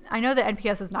know that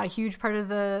NPS is not a huge part of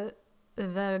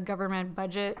the government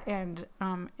budget, and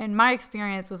my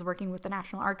experience was working with the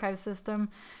National Archives system,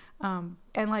 and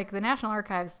like the National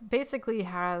Archives basically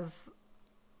has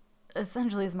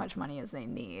essentially as much money as they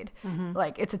need. Mm-hmm.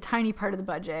 Like it's a tiny part of the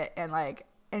budget, and like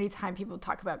anytime people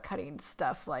talk about cutting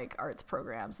stuff like arts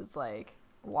programs, it's like,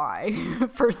 why?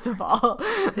 First of all,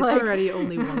 it's like, already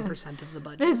only 1% of the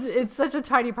budget. It's such a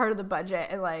tiny part of the budget,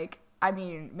 and like, I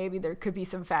mean, maybe there could be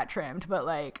some fat trimmed, but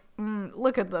like,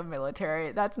 look at the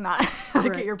military. That's not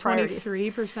like at your priorities.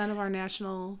 23% of our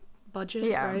national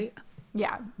budget, right?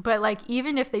 Yeah, but like,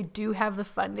 even if they do have the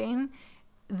funding,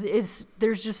 there's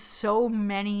just so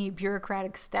many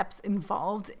bureaucratic steps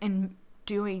involved in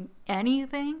doing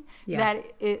anything that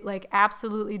it like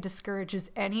absolutely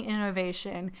discourages any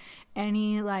innovation,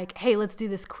 any like, hey, let's do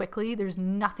this quickly. There's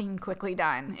nothing quickly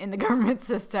done in the government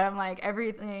system. Like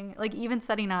everything, like even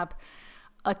setting up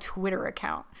a Twitter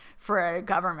account for a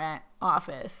government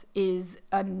office is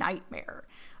a nightmare.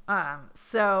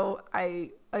 So I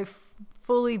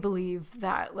fully believe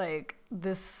that like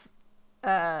this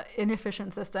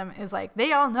inefficient system is like,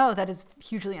 they all know that it's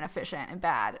hugely inefficient and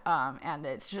bad, and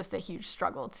it's just a huge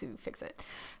struggle to fix it.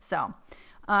 So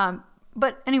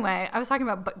but anyway, I was talking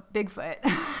about Bigfoot.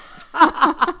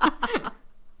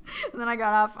 And then I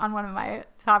got off on one of my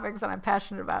topics that I'm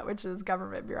passionate about, which is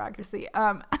government bureaucracy.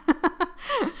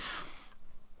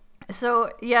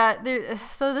 So yeah,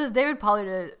 so this David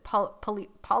Paulides,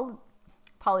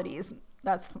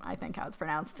 that's I think how it's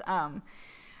pronounced.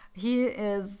 He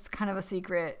is kind of a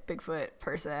secret Bigfoot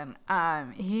person.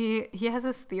 He has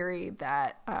this theory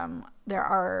that there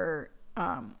are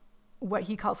what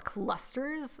he calls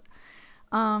clusters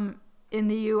in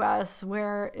the U.S.,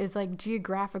 where it's like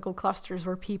geographical clusters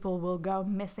where people will go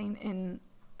missing in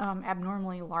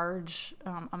abnormally large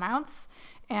amounts.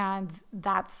 And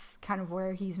that's kind of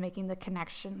where he's making the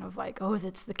connection of like, oh,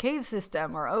 it's the cave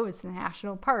system, or oh, it's the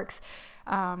national parks.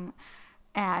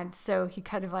 And so he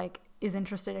kind of like is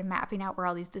interested in mapping out where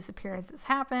all these disappearances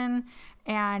happen.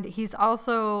 And he's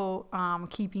also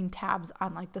keeping tabs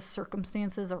on like the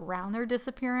circumstances around their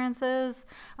disappearances.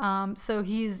 So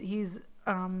he's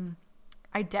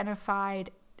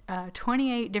identified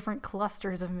 28 different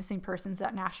clusters of missing persons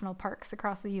at national parks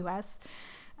across the U.S.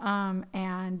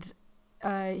 And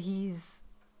he's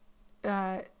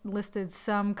listed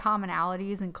some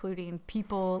commonalities, including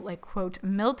people like, quote,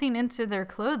 melting into their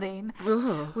clothing,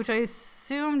 which I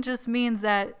assume just means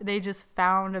that they just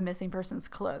found a missing person's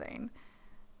clothing,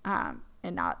 and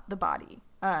not the body.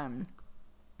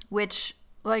 Which,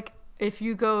 like, if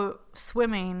you go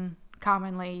swimming,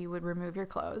 commonly you would remove your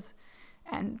clothes,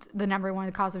 and the number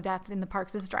one cause of death in the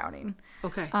parks is drowning.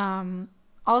 Okay.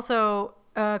 Also,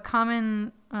 a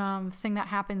common thing that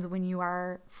happens when you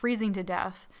are freezing to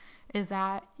death is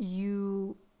that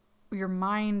your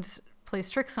mind plays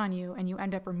tricks on you, and you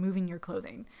end up removing your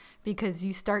clothing because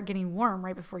you start getting warm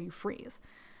right before you freeze.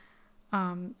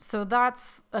 So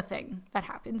that's a thing that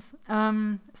happens.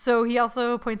 So he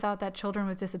also points out that children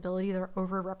with disabilities are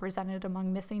overrepresented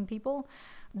among missing people.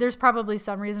 There's probably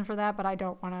some reason for that, but I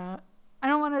don't want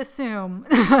to assume.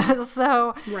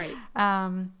 So, right.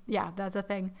 Yeah, that's a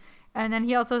thing. And then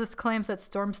he also just claims that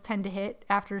storms tend to hit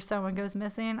after someone goes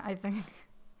missing. I think,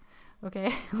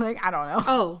 okay, like, I don't know.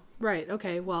 Oh, right.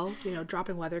 Okay. Well,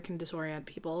 dropping weather can disorient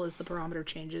people as the barometer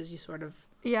changes. You sort of.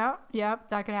 Yeah,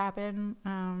 that could happen.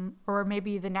 Or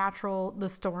maybe the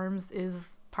storms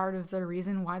is part of the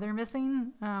reason why they're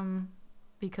missing,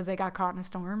 because they got caught in a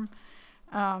storm.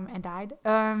 and died.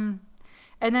 And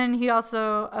then he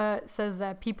also says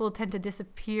that people tend to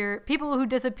disappear. People who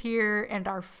disappear and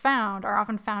are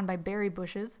often found by berry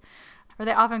bushes, or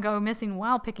they often go missing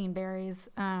while picking berries.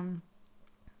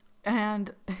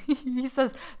 And he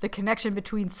says the connection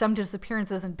between some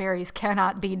disappearances and berries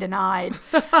cannot be denied.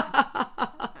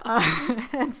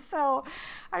 And so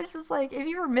I was just like,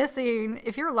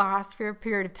 if you're lost for a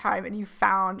period of time and you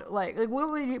found like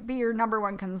what would be your number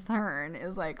one concern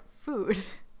is like food.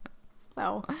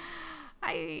 So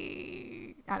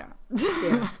I don't know.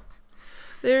 Yeah.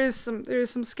 There's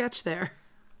some sketch there.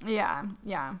 Yeah.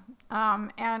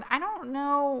 And I don't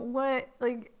know what,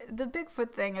 like, the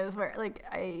Bigfoot thing is where, like,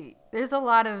 there's a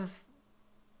lot of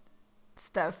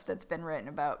stuff that's been written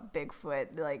about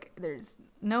Bigfoot. Like,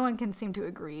 no one can seem to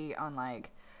agree on,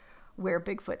 like, where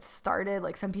Bigfoot started.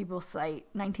 Like, some people cite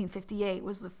 1958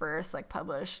 was the first, like,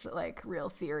 published, like, real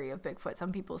theory of Bigfoot.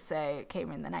 Some people say it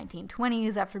came in the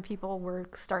 1920s after people were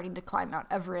starting to climb Mount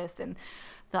Everest and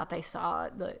thought they saw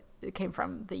it came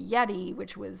from the Yeti,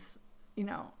 which was,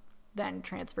 then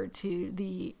transferred to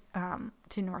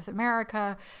to North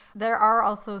America. There are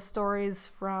also stories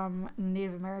from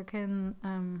Native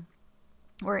American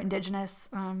or indigenous,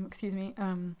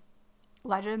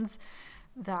 legends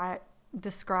that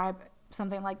describe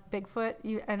something like Bigfoot.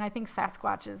 And I think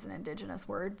Sasquatch is an indigenous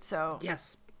word. So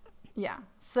yes, yeah.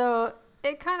 So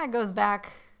it kind of goes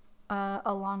back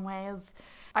a long ways.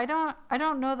 I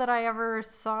don't know that I ever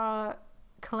saw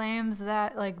claims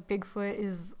that like Bigfoot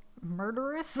is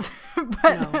murderous, but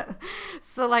no.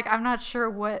 So like I'm not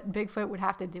sure what Bigfoot would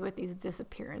have to do with these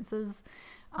disappearances,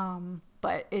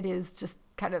 but it is just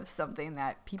kind of something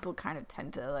that people kind of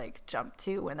tend to like jump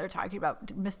to when they're talking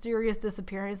about mysterious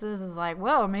disappearances. Is like,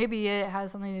 well, maybe it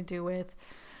has something to do with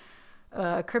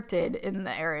cryptid in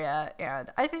the area.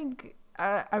 And I think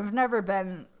I've never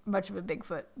been much of a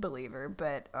Bigfoot believer,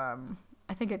 but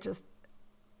I think it just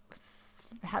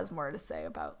has more to say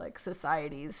about like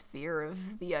society's fear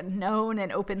of the unknown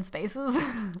and open spaces.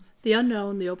 The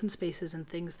unknown, the open spaces, and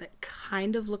things that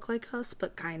kind of look like us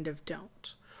but kind of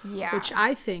don't. Yeah. Which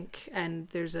I think, and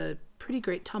there's a pretty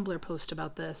great Tumblr post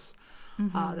about this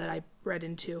that I read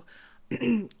into,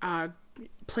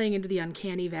 playing into the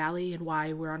uncanny valley and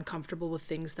why we're uncomfortable with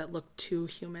things that look too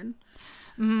human.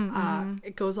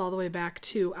 It goes all the way back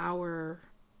to our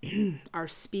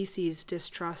species'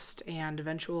 distrust and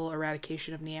eventual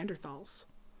eradication of Neanderthals.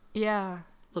 Yeah.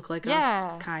 Look like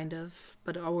us, kind of,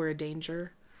 but we're a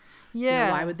danger. Yeah.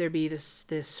 Why would there be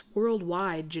this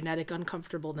worldwide genetic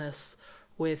uncomfortableness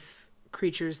with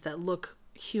creatures that look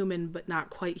human but not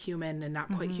quite human and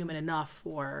not quite human enough,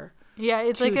 or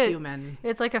it's too like human?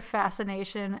 It's like a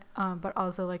fascination, but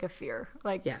also like a fear.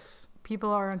 Like, yes,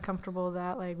 people are uncomfortable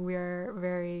that like we're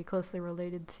very closely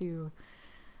related to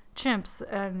chimps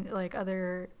and like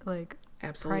other like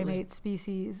primate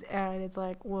species, and it's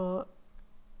like, well,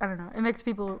 I don't know, it makes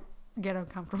people get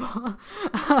uncomfortable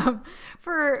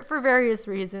for various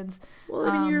reasons. Well,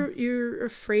 I mean, you're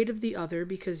afraid of the other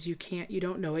because you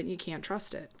don't know it and you can't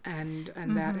trust it, and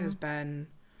that has been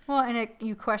and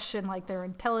you question like their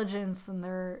intelligence and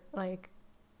their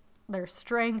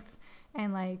strength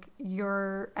and like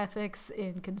your ethics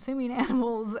in consuming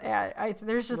animals.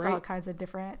 There's just all kinds of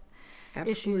different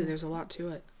issues. There's a lot to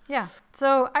it. Yeah.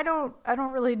 So I don't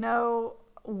really know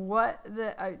what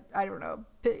I don't know.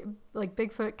 Like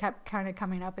Bigfoot kept kind of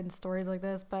coming up in stories like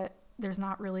this, but there's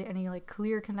not really any like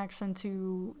clear connection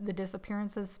to the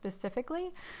disappearances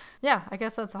specifically. Yeah, I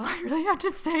guess that's all I really have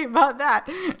to say about that.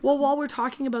 Well, while we're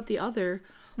talking about the other,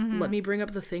 let me bring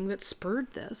up the thing that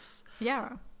spurred this.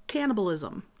 Yeah.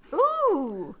 Cannibalism.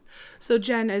 Ooh. So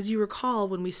Jen, as you recall,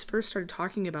 when we first started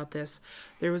talking about this,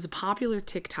 there was a popular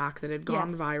TikTok that had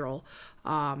gone viral.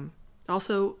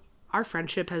 Also, our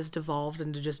friendship has devolved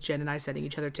into just Jen and I sending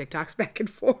each other TikToks back and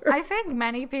forth. I think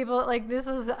many people, like, this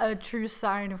is a true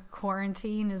sign of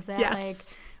quarantine, is that like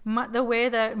the way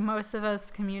that most of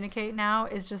us communicate now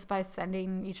is just by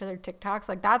sending each other TikToks.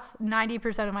 Like, that's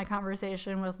 90% of my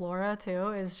conversation with Laura too,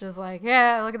 is just like,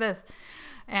 yeah, look at this.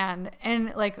 And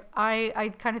like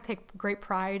I kind of take great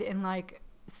pride in like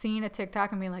seeing a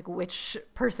TikTok and being like, which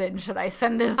person should I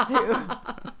send this to?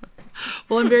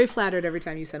 Well, I'm very flattered every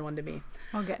time you send one to me.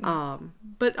 Okay.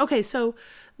 But okay, so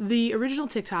the original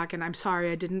TikTok, and I'm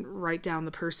sorry I didn't write down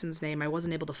the person's name. I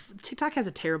wasn't able to. TikTok has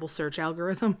a terrible search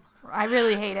algorithm. I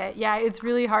really hate it. Yeah, it's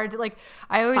really hard to like.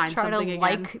 I always Find try to something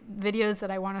like videos that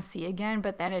I want to see again,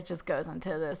 but then it just goes into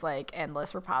this like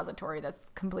endless repository that's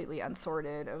completely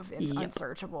unsorted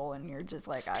unsearchable, and you're just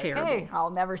like, okay, terrible. I'll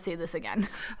never see this again.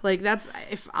 Like that's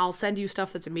if I'll send you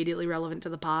stuff that's immediately relevant to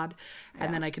the pod,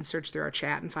 and then I can search through our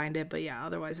chat and find it. But yeah,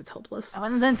 otherwise it's hopeless.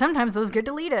 And then sometimes those get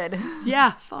deleted.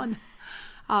 Yeah, fun.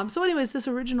 So anyways, this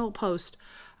original post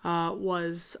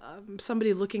was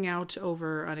somebody looking out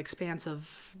over an expanse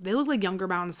of, they look like younger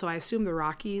mountains, so I assume the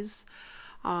Rockies.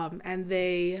 And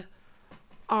they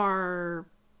are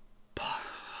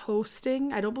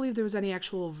posting, I don't believe there was any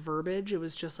actual verbiage. It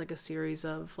was just like a series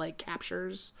of like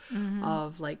captures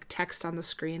of like text on the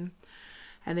screen.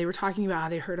 And they were talking about how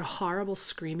they heard a horrible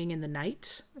screaming in the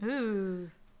night.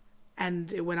 Ooh.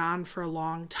 And it went on for a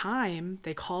long time.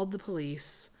 They called the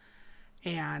police.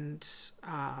 And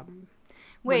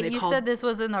wait, you said this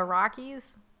was in the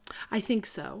Rockies? I think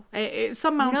so.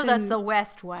 Some mountain. You know that's the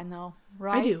West one, though,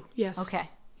 right? I do. Yes.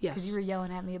 Okay. Yes. Because you were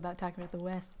yelling at me about talking about the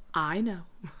West. I know.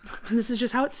 This is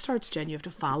just how it starts, Jen. You have to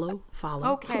follow.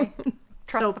 Okay.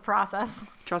 Trust the process.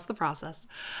 Trust the process.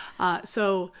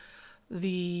 So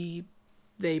they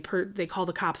call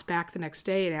the cops back the next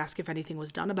day and ask if anything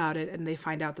was done about it, and they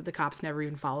find out that the cops never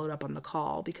even followed up on the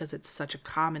call because it's such a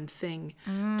common thing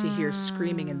to hear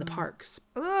screaming in the parks.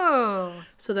 Ooh.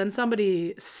 So then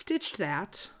somebody stitched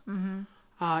that.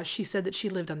 She said that she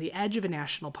lived on the edge of a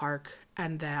national park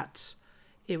and that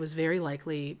it was very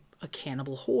likely a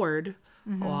cannibal horde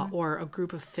or a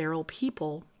group of feral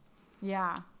people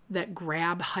that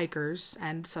grab hikers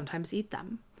and sometimes eat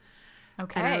them.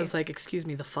 Okay. And I was like, excuse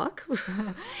me, the fuck?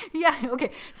 Yeah,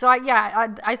 okay. So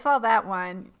I saw that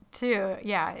one too.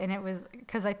 Yeah, and it was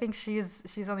because I think she's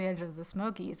on the edge of the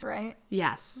Smokies, right?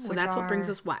 Yes. So that's what brings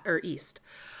us east.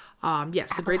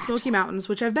 Yes, the Great Smoky Mountains,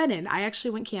 which I've been in. I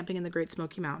actually went camping in the Great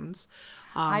Smoky Mountains.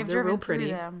 I've they're driven real pretty.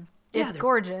 through them. Yeah, It's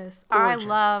gorgeous. gorgeous. I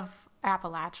love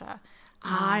Appalachia.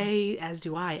 As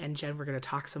do I. And Jen, we're going to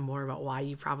talk some more about why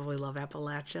you probably love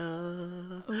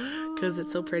Appalachia. Because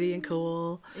it's so pretty and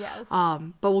cool. Yes.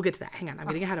 But we'll get to that. Hang on. I'm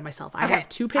getting ahead of myself. I have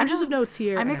 2 pages of notes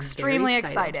here. I'm and extremely very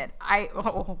excited.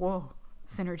 Whoa.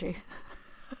 Synergy.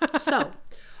 So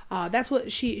that's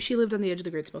what she lived on the edge of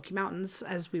the Great Smoky Mountains,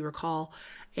 as we recall.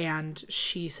 And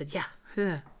she said,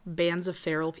 bands of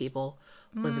feral people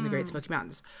live in the Great Smoky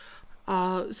Mountains.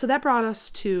 So that brought us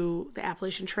to the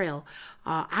Appalachian Trail.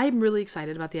 I'm really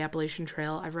excited about the Appalachian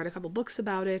Trail. I've read a couple books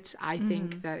about it. I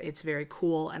think that it's very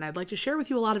cool, and I'd like to share with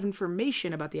you a lot of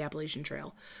information about the Appalachian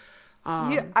Trail.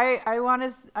 I want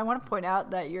to point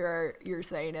out that you're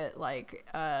saying it like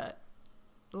a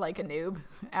noob,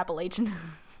 Appalachian.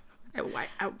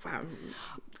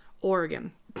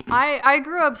 Oregon. I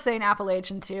grew up saying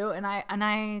Appalachian too, and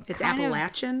I It's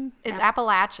Appalachian. It's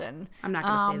Appalachian. I'm not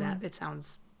gonna say that. It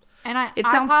sounds. And it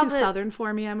sounds too southern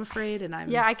for me, I'm afraid, and I'm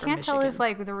I from can't tell Michigan. if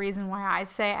like the reason why I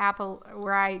say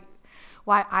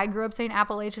why I grew up saying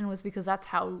Appalachian was because that's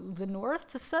how the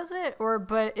North says it,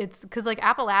 but it's because like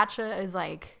Appalachia is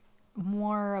like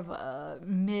more of a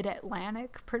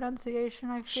mid-Atlantic pronunciation,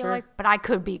 I feel like, but I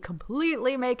could be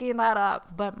completely making that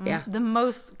up. But the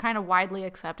most kind of widely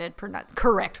accepted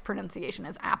correct pronunciation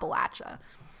is Appalachia.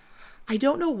 I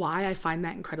don't know why I find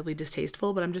that incredibly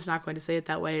distasteful, but I'm just not going to say it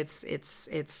that way.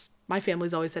 It's my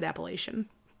family's always said Appalachian.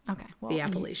 Okay, well, the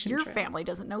Appalachian your Trail. family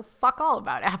doesn't know fuck all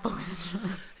about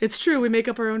Appalachia. It's true. We make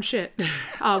up our own shit.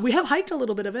 We have hiked a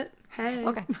little bit of it. Hey.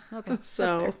 Okay.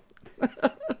 So,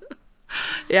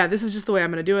 yeah, this is just the way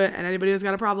I'm going to do it. And anybody who's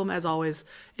got a problem, as always,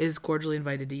 is cordially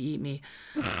invited to eat me.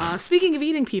 Speaking of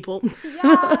eating people.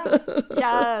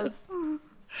 Yes.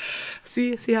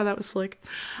 See how that was slick?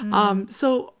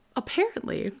 So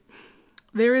apparently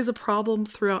there is a problem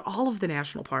throughout all of the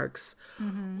national parks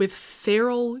with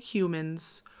feral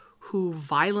humans who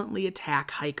violently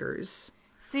attack hikers.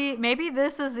 See, maybe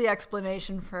this is the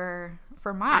explanation for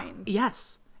mine.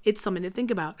 Yes, it's something to think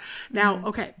about. Now,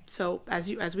 okay, so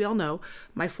as we all know,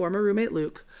 my former roommate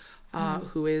Luke,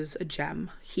 who is a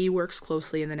gem, he works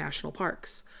closely in the national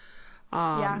parks.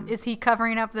 Is he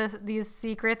covering up these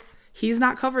secrets? He's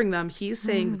not covering them. He's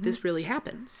saying that this really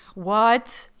happens.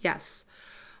 What? Yes.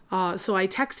 So I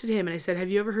texted him and I said, have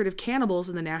you ever heard of cannibals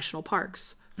in the national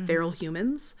parks? Feral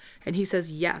humans? And he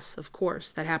says, yes, of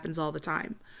course. That happens all the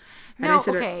time. And No, I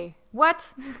said, okay.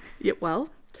 What? Yeah,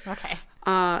 well, Okay.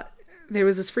 there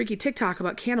was this freaky TikTok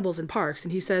about cannibals in parks,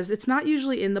 and he says it's not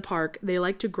usually in the park. They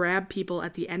like to grab people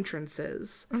at the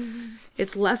entrances.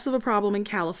 It's less of a problem in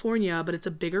California, but it's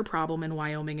a bigger problem in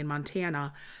Wyoming and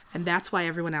Montana, and that's why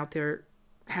everyone out there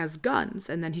has guns.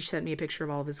 And then he sent me a picture of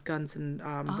all of his guns and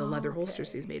the leather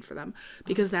holsters he's made for them,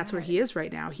 because that's where he is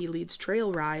right now. He leads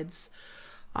trail rides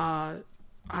on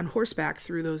horseback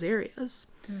through those areas.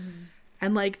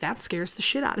 And like that scares the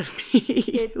shit out of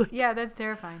me. Yeah, that's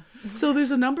terrifying. So there's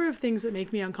a number of things that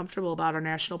make me uncomfortable about our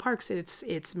national parks.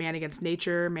 It's man against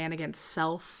nature, man against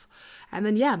self, and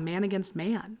then man against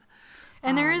man.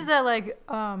 And there is that like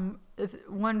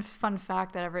one fun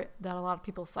fact that a lot of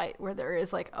people cite, where there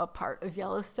is like a part of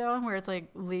Yellowstone where it's like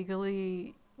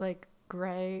legally like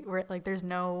gray, where like there's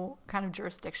no kind of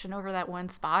jurisdiction over that one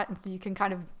spot, and so you can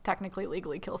kind of technically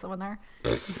legally kill someone there.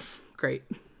 Great.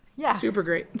 Yeah. Super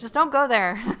great. Just don't go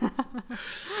there.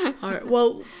 All right.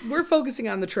 Well, we're focusing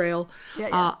on the trail.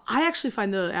 Yeah. I actually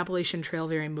find the Appalachian Trail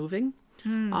very moving.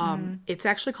 It's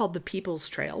actually called the People's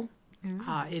Trail.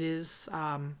 It is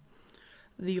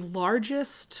the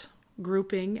largest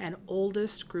grouping and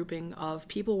oldest grouping of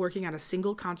people working on a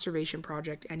single conservation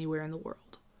project anywhere in the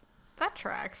world. That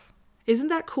tracks. Isn't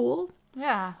that cool?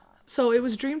 Yeah. So it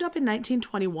was dreamed up in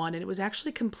 1921, and it was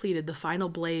actually completed, the final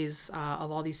blaze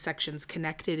of all these sections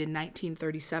connected in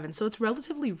 1937. So it's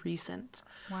relatively recent.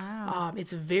 Wow.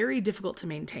 It's very difficult to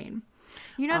maintain.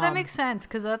 You know, that makes sense,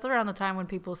 because that's around the time when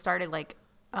people started like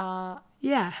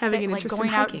having an interest in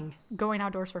hiking. Going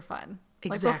outdoors for fun.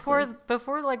 Exactly. Like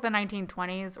before like the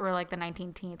 1920s or like the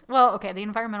 1910s. Well, okay, the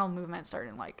environmental movement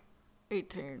started in like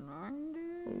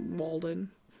 1890. Walden.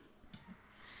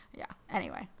 Yeah.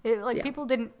 Anyway,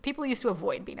 people used to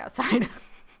avoid being outside.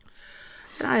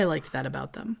 And I liked that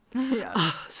about them.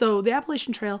 Yeah. So the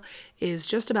Appalachian Trail is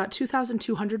just about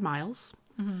 2,200 miles.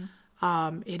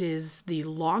 It is the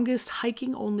longest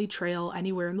hiking only trail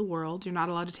anywhere in the world. You're not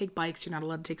allowed to take bikes. You're not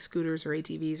allowed to take scooters or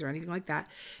ATVs or anything like that.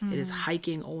 It is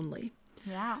hiking only.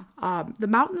 Yeah. The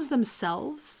mountains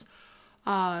themselves,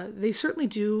 they certainly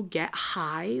do get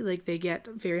high. Like they get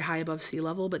very high above sea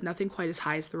level, but nothing quite as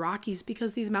high as the Rockies,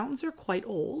 because these mountains are quite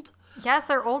old. Yes,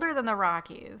 they're older than the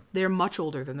Rockies. They're much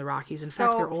older than the Rockies. In So,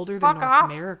 fact, they're older than fuck North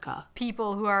off. America.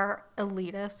 People who are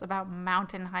elitist about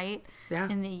mountain height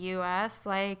in the U.S.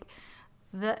 Like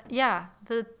the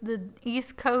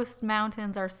East Coast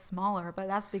mountains are smaller, but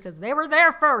that's because they were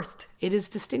there first. It is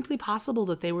distinctly possible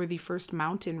that they were the first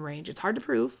mountain range. It's hard to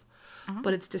prove,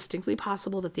 but it's distinctly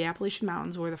possible that the Appalachian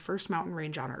Mountains were the first mountain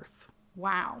range on Earth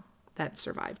Wow, that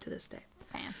survived to this day.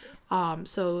 fancy.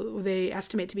 So they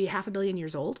estimate to be 500 million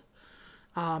years old,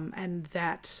 and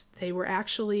that they were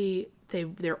actually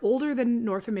they're older than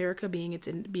North America, being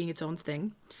its own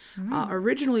thing.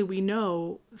 Originally, we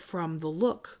know from the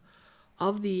look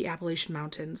of the Appalachian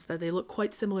Mountains that they look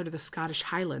quite similar to the Scottish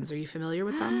Highlands. Are you familiar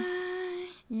with them?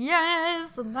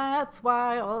 Yes, and that's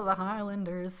why all the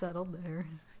Highlanders settled there.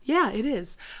 Yeah, it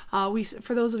is.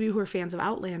 For those of you who are fans of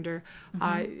Outlander,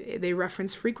 they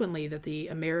reference frequently that the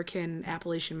American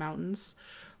Appalachian Mountains,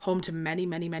 home to many,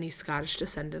 many, many Scottish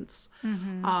descendants,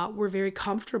 were very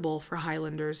comfortable for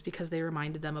Highlanders because they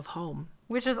reminded them of home.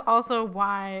 Which is also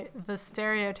why the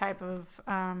stereotype of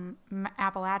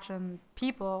Appalachian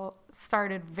people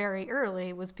started very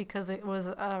early, was because it was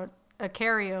a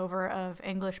carryover of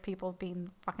English people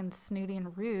being fucking snooty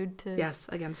and rude to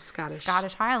against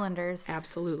Scottish Highlanders.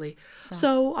 Absolutely.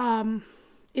 So,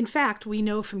 in fact, we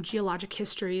know from geologic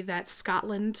history that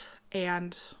Scotland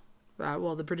and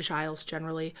the British Isles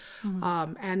generally,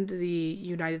 and the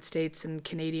United States and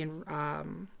Canadian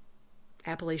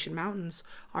Appalachian Mountains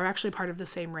are actually part of the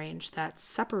same range that's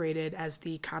separated as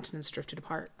the continents drifted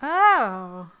apart.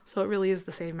 Oh. So it really is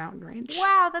the same mountain range.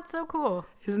 Wow, that's so cool.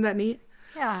 Isn't that neat?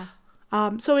 Yeah.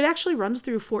 So it actually runs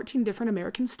through 14 different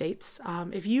American states.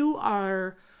 If you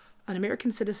are an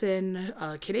American citizen,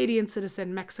 a Canadian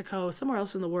citizen, Mexico, somewhere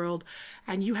else in the world,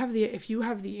 and if you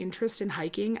have the interest in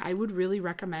hiking, I would really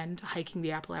recommend hiking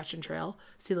the Appalachian Trail.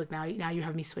 See, look, now you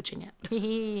have me switching it.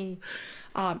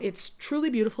 It's truly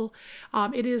beautiful.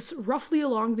 It is roughly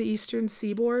along the eastern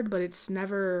seaboard, but it's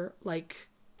never like...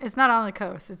 It's not on the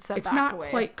coast. It's set It's back not away.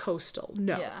 quite coastal,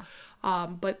 no. Yeah.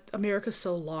 But America's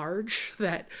so large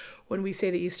that when we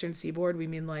say the eastern seaboard, we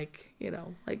mean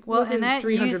within and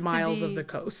 300 miles of the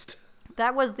coast.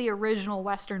 That was the original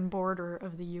western border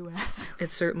of the U.S.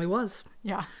 It certainly was.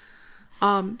 Yeah.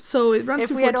 So it runs If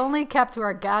through we had only kept to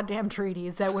our goddamn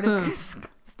treaties, that would have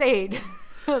stayed.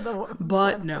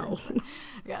 But no.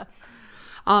 Yeah.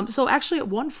 So actually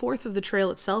 1/4 of the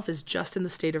trail itself is just in the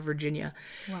state of Virginia.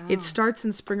 Wow. It starts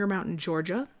in Springer Mountain,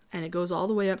 Georgia, and it goes all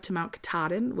the way up to Mount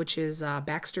Katahdin, which is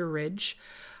Baxter Ridge,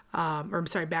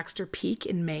 Baxter Peak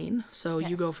in Maine. So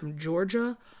you go from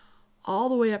Georgia all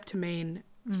the way up to Maine,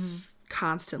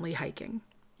 constantly hiking.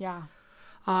 Yeah.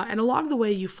 And along the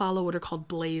way, you follow what are called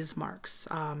blaze marks.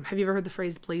 Have you ever heard the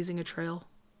phrase blazing a trail?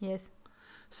 Yes.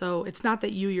 So it's not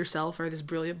that you yourself are this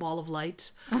brilliant ball of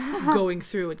light going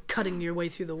through and cutting your way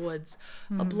through the woods.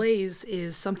 A blaze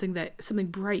is something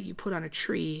bright you put on a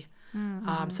tree.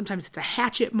 Sometimes it's a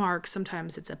hatchet mark.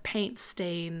 Sometimes it's a paint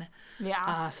stain.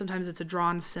 Yeah. Sometimes it's a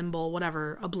drawn symbol,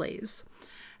 whatever, a blaze.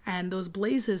 And those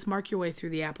blazes mark your way through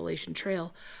the Appalachian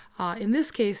Trail. In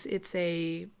this case, it's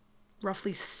a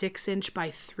roughly 6-inch by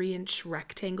 3-inch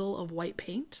rectangle of white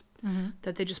paint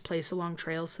that they just place along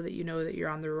trails so that you know that you're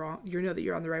on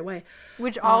the right way.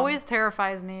 Which always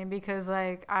terrifies me because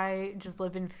like I just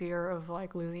live in fear of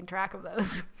like losing track of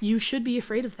those. You should be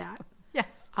afraid of that. Yes.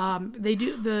 They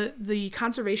do the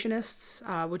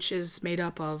conservationists, which is made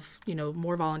up of,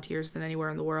 more volunteers than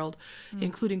anywhere in the world,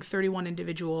 including 31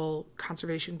 individual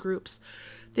conservation groups.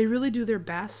 They really do their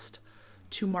best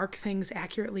to mark things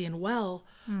accurately and well,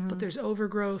 but there's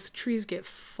overgrowth, trees get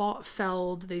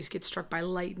felled, they get struck by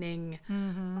lightning,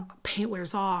 paint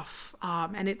wears off,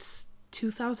 and it's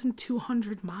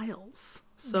 2,200 miles.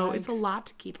 So It's a lot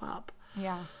to keep up.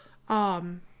 Yeah.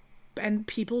 And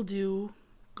people do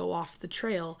go off the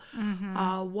trail.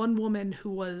 One woman who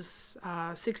was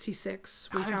 66,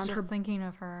 we found her. Thinking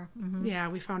of her. Yeah,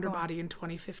 we found her body in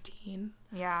 2015.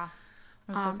 Yeah,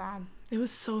 it was so sad. It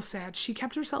was so sad. She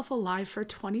kept herself alive for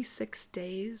 26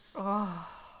 days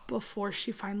before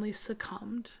she finally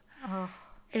succumbed.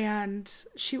 And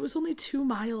she was only 2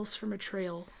 miles from a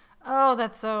trail. Oh,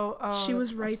 that's so. She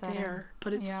was right there,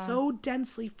 but it's so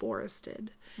densely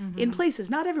forested. In places,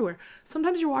 not everywhere.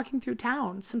 Sometimes you're walking through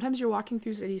town. Sometimes you're walking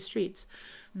through city streets.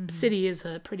 City is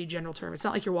a pretty general term. It's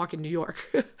not like you're walking New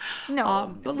York.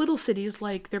 No. But little cities,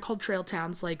 they're called trail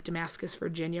towns, like Damascus,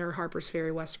 Virginia, or Harpers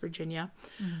Ferry, West Virginia.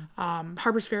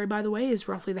 Harpers Ferry, by the way, is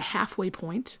roughly the halfway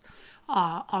point.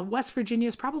 West Virginia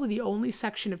is probably the only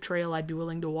section of trail I'd be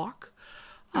willing to walk.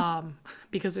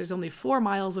 Because there's only 4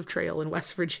 miles of trail in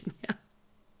West Virginia.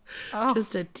 Oh.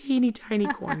 Just a teeny tiny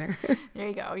corner. There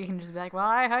you go. You can just be like, well,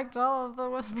 I hiked all of the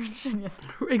West Virginia.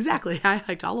 Exactly. I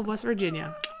hiked all of West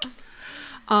Virginia.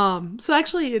 So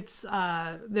actually it's,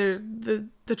 the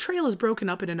trail is broken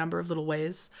up in a number of little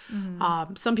ways.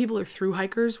 Some people are through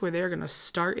hikers where they're going to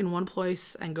start in one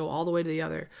place and go all the way to the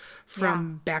other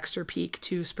from Baxter Peak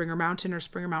to Springer Mountain or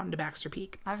Springer Mountain to Baxter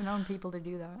Peak. I've known people to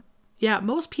do that. Yeah,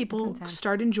 most people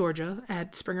start in Georgia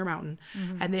at Springer Mountain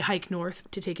and they hike north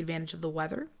to take advantage of the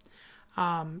weather.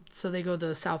 So they go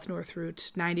the south-north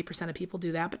route. 90% of people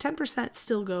do that, but 10%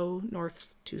 still go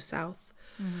north to south.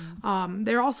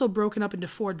 They're also broken up into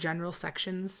 4 general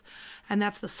sections, and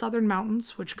that's the Southern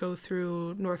Mountains, which go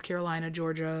through North Carolina,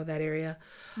 Georgia, that area.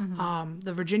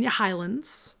 The Virginia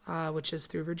Highlands, which is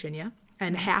through Virginia,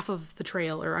 and half of the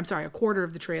trail, a quarter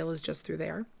of the trail is just through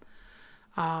there.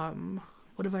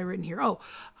 What have I written here?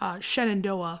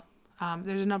 Shenandoah.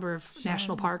 There's a number of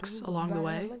national parks along the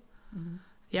way.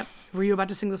 Yep. Were you about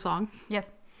to sing the song? Yes.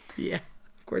 Yeah,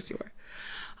 of course you were.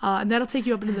 And that'll take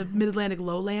you up into the Mid-Atlantic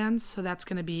lowlands. So that's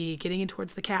going to be getting in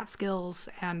towards the Catskills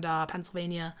and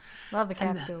Pennsylvania. Love the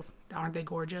Catskills. Aren't they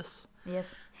gorgeous? Yes.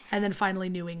 And then finally,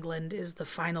 New England is the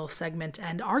final segment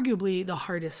and arguably the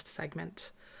hardest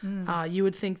segment. You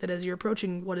would think that as you're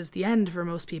approaching what is the end for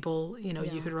most people,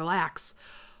 you could relax.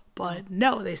 But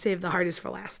no, they saved the hardest for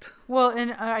last. Well,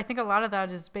 and I think a lot of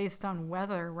that is based on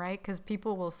weather, right? Because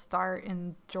people will start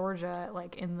in Georgia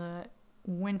like in the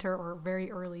winter or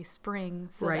very early spring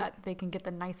so that they can get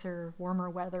the nicer, warmer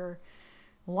weather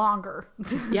longer.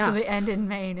 Yeah. So they end in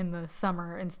Maine in the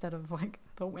summer instead of like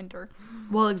the winter.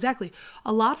 Well, exactly.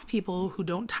 A lot of people who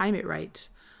don't time it right,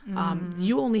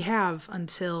 you only have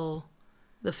until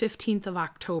the 15th of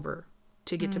October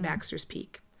to get to Baxter's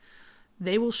Peak.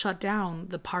 They will shut down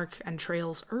the park and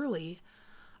trails early,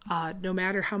 no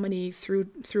matter how many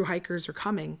through hikers are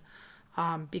coming,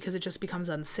 because it just becomes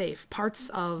unsafe. Parts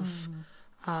of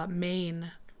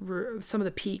Maine, some of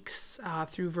the peaks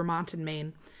through Vermont and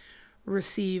Maine,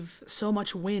 receive so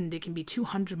much wind it can be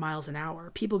 200 miles an hour.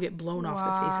 People get blown off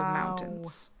the face of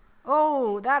mountains.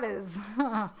 Oh, that is.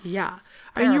 Yeah.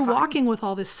 And you're walking with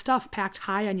all this stuff packed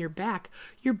high on your back.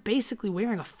 You're basically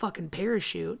wearing a fucking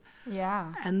parachute.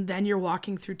 Yeah. And then you're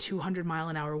walking through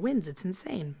 200-mile-an-hour winds. It's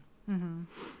insane.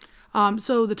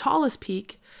 So the tallest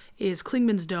peak is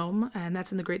Clingman's Dome, and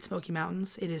that's in the Great Smoky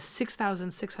Mountains. It is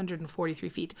 6,643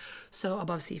 feet, so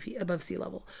above sea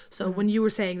level. So when you were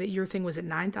saying that your thing was at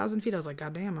 9,000 feet, I was like,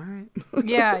 God damn, all right.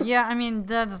 Yeah. I mean,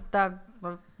 that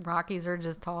Rockies are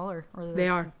just taller. They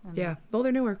are, yeah. Well,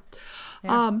 they're newer.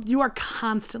 Yeah. You are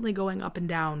constantly going up and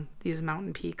down these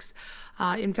mountain peaks.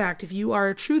 In fact, if you are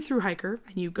a true thru hiker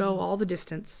and you go all the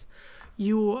distance,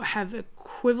 you have the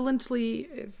equivalency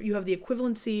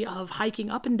of hiking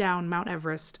up and down Mount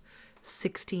Everest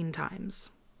 16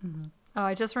 times. Oh,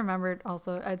 I just remembered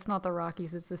also, it's not the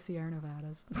Rockies, it's the Sierra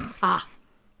Nevadas. Ah.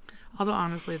 Although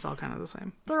honestly, it's all kind of the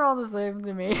same. They're all the same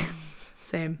to me.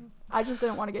 Same. I just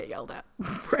didn't want to get yelled at.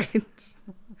 Right.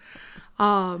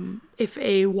 If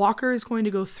a walker is going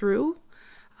to go through,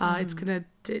 it's going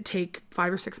to take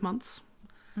 5 or 6 months.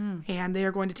 And they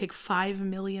are going to take 5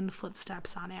 million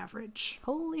footsteps on average.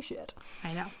 Holy shit.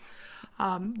 I know.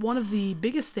 One of the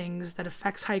biggest things that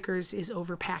affects hikers is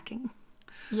overpacking.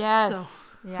 Yes. So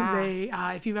yeah. they,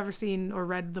 if you've ever seen or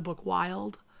read the book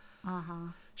Wild,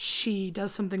 she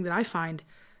does something that I find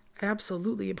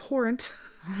absolutely abhorrent.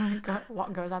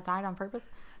 Goes outside on purpose?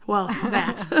 Well,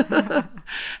 that.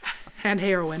 And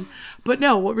heroin. But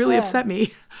no, what really upset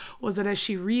me was that as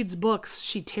she reads books,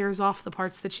 she tears off the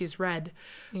parts that she's read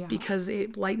because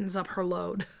it lightens up her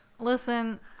load.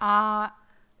 Listen,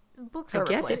 books are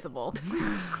replaceable.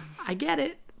 I get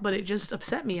it, but it just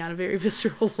upset me on a very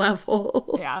visceral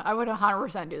level. Yeah, I would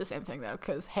 100% do the same thing though,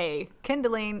 because hey,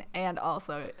 kindling and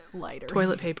also lighter.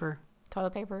 Toilet paper.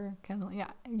 Toilet paper, kindling, yeah.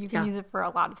 You can use it for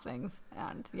a lot of things.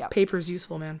 And yeah. Paper's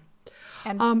useful, man.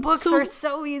 And books are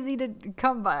so easy to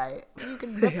come by. You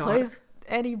can replace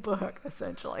any book,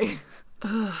 essentially.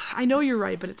 I know you're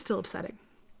right, but it's still upsetting.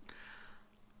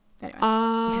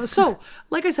 Anyway. So,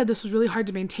 like I said, this was really hard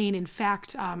to maintain. In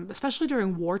fact, especially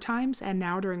during war times and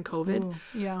now during COVID,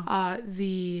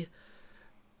 the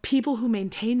people who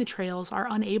maintain the trails are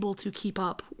unable to keep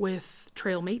up with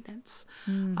trail maintenance.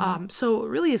 So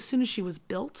really, as soon as she was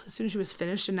built, as soon as she was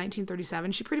finished in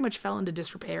 1937, she pretty much fell into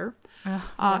disrepair.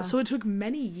 So it took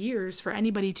many years for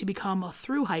anybody to become a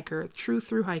thru hiker, true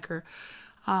thru hiker.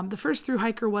 The first thru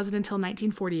hiker wasn't until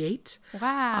 1948.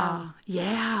 Wow.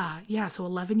 Yeah. So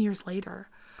 11 years later.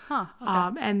 Huh.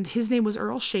 Okay. And his name was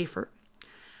Earl Schaefer.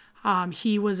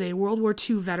 He was a World War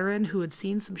II veteran who had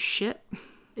seen some shit.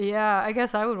 Yeah, I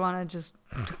guess I would want to just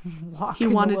walk in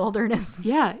the wilderness.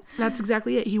 Yeah, that's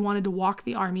exactly it. He wanted to walk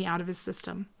the army out of his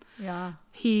system. Yeah.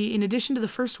 He, in addition to the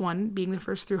first one, being the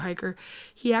first thru hiker,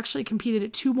 he actually competed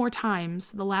it 2 more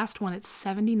times. The last one at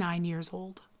 79 years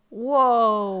old.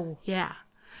 Whoa. Yeah.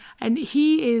 And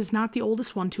he is not the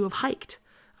oldest one to have hiked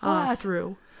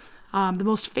through. The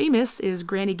most famous is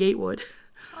Granny Gatewood.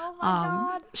 Oh my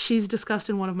God. She's discussed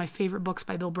in one of my favorite books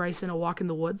by Bill Bryson, A Walk in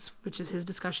the Woods, which is his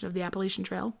discussion of the Appalachian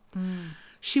Trail.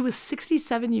 She was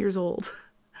 67 years old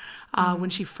when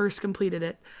she first completed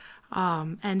it.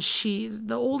 And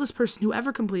the oldest person who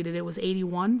ever completed it was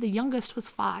 81. The youngest was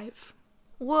 5.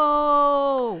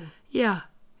 Whoa. Yeah,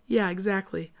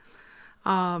 exactly.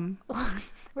 Where'd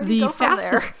you go from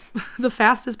there? The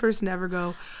fastest person to ever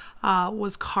go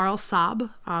was Carl Saab,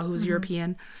 who's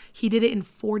European. He did it in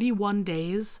 41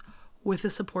 days with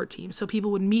a support team. So people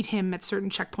would meet him at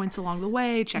certain checkpoints along the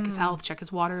way, check his health, check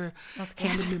his water,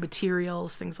 hand him new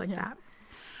materials, things like that.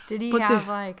 Did he have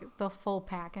like the full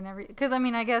pack and everything? Because I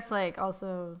mean, I guess like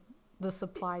also the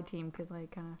supply team could like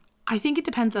kind of. I think it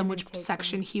depends on which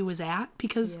section he was at,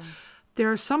 because there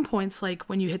are some points, like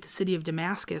when you hit the city of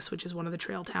Damascus, which is one of the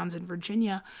trail towns in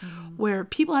Virginia, where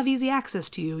people have easy access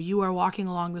to you. You are walking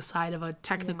along the side of a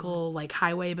technical like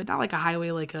highway, but not like a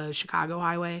highway like a Chicago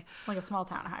highway. Like a small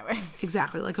town highway.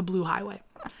 Exactly, like a blue highway.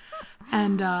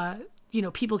 And,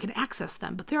 people can access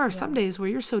them. But there are some days where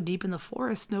you're so deep in the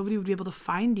forest, nobody would be able to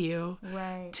find you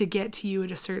to get to you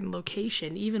at a certain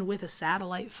location, even with a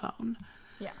satellite phone.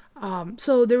 Yeah.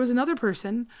 So there was another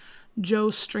person, Joe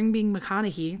Stringbean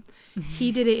McConaughey.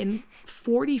 He did it in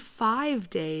 45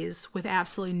 days with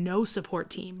absolutely no support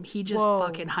team. He just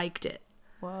fucking hiked it.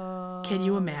 Whoa. Can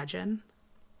you imagine?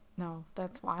 No,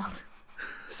 that's wild.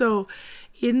 So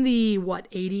in the,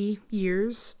 80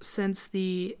 years since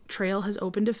the trail has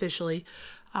opened officially,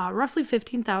 roughly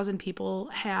 15,000 people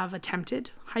have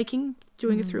attempted hiking,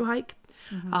 doing a thru hike.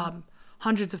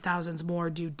 Hundreds of thousands more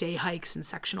do day hikes and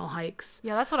sectional hikes.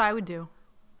 Yeah, that's what I would do.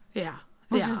 Yeah.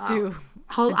 Let's just do.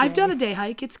 I've done a day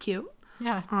hike. It's cute.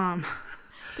 Yeah.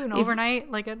 Do an overnight,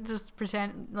 like just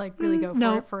pretend, like really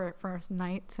go for it for a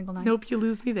night, single night. Nope, you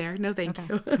lose me there. No, thank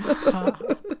you.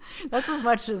 That's as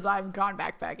much as I've gone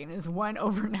backpacking is one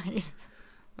overnight.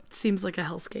 Seems like a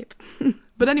hellscape.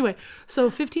 But anyway, so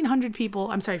 15,000 people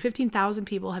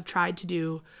have tried to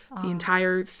do the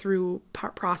entire through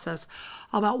process.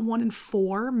 About 1 in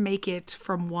 4 make it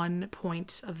from one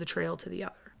point of the trail to the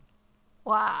other.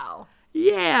 Wow.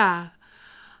 Yeah.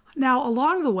 Now,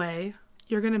 along the way,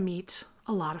 you're going to meet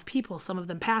a lot of people. Some of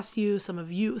them pass you, some of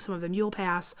them you'll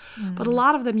pass, but a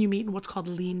lot of them you meet in what's called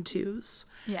lean-tos.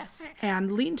 Yes.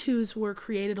 And lean-tos were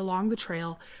created along the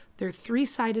trail. They're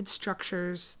 3-sided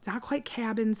structures, not quite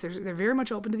cabins. They're very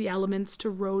much open to the elements, to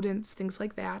rodents, things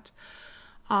like that.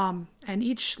 And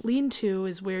each lean-to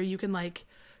is where you can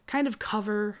kind of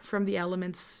cover from the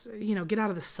elements, get out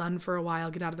of the sun for a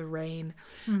while, get out of the rain.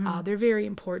 They're very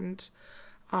important.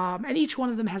 And each one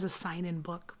of them has a sign-in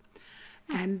book.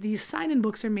 And these sign-in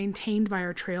books are maintained by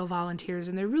our trail volunteers,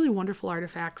 and they're really wonderful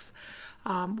artifacts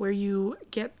where you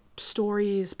get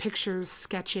stories, pictures,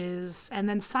 sketches, and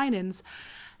then sign-ins.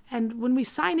 And when we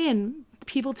sign in,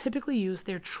 people typically use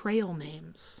their trail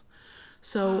names.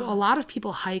 So a lot of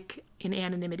people hike in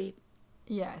anonymity.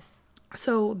 Yes.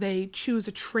 So they choose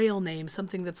a trail name,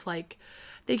 something that's like,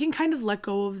 they can kind of let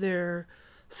go of their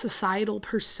societal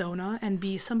persona and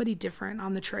be somebody different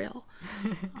on the trail.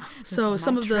 So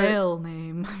some of the trail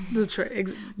name.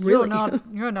 Really?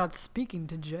 You're not speaking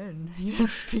to Jen. You're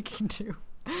speaking to,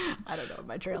 I don't know what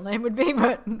my trail name would be,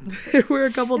 but there were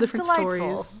a couple different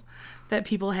delightful. stories that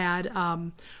people had.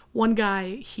 One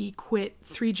guy, he quit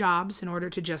 3 jobs in order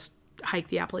to just hike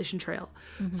the Appalachian Trail.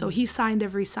 So he signed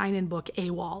every sign-in book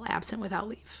AWOL, absent without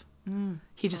leave.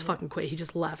 He just fucking quit. He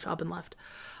just left, up and left.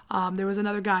 There was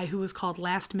another guy who was called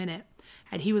Last Minute,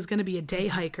 and he was going to be a day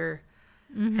hiker,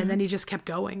 and then he just kept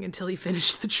going until he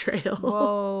finished the trail.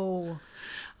 Whoa.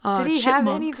 Did he Chipmunk. have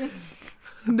anything?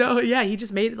 No, yeah, he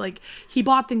just made it, like, he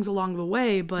bought things along the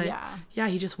way, but Yeah.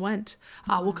 he just went.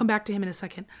 We'll come back to him in a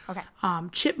second. Okay.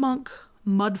 Chipmunk,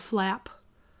 Mudflap,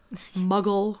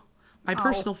 Muggle, my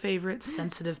personal favorite,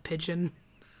 Sensitive Pigeon.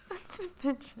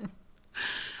 Pigeon.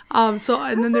 So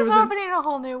and then This there is was happening in a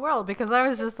whole new world, because I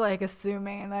was just like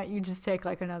assuming that you just take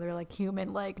like another like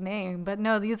human like name, but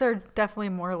no, these are definitely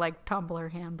more like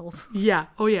Tumblr handles. yeah,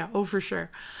 oh for sure.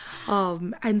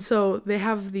 And so they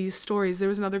have these stories. There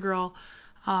was another girl.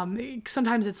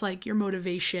 Sometimes it's like your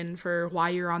motivation for why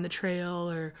you're on the trail,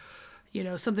 or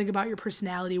something about your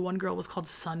personality. One girl was called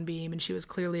Sunbeam, and she was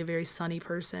clearly a very sunny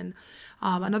person.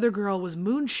 Another girl was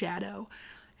Moonshadow,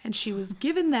 and she was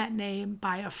given that name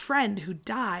by a friend who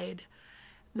died.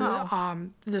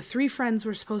 The 3 friends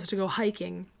were supposed to go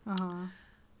hiking,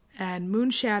 and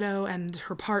Moonshadow and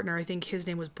her partner, I think his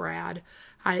name was Brad.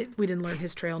 We didn't learn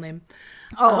his trail name.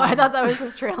 I thought that was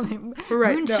his trail name.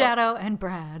 Right, Moonshadow and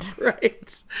Brad.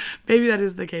 Right. Maybe that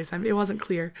is the case. It wasn't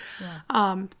clear.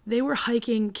 Yeah. They were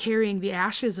hiking carrying the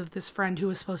ashes of this friend who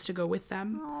was supposed to go with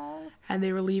them. And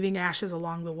they were leaving ashes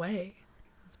along the way.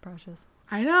 That's precious.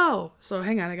 I know. So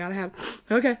hang on, I gotta have.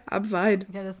 Okay, I'm fine.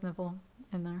 Get a sniffle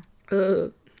in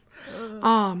there.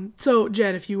 So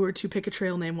Jen, if you were to pick a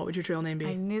trail name, what would your trail name be?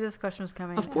 I knew this question was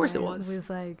coming. Of course and it was. I was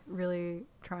like really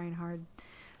trying hard.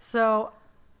 So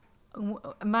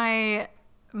my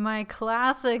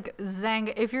classic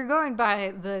Zanga, if you're going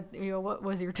by the what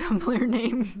was your Tumblr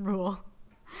name rule,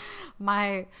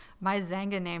 my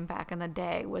Zanga name back in the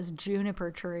day was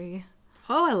Juniper Tree.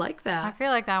 Oh, I like I that.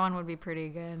 feel like that one would be pretty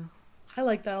good. I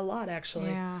like that a lot, actually.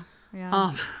 Yeah.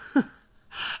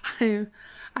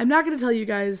 I'm not going to tell you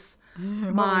guys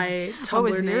my Tumblr What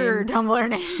was name. your Tumblr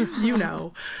name? You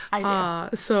know. I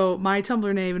do. So my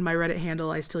Tumblr name and my Reddit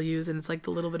handle I still use, and it's like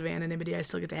the little bit of anonymity I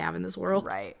still get to have in this world.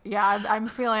 Right. Yeah, I'm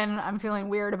feeling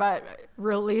weird about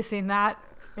releasing that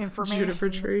information. Juniper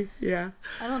Tree. Yeah.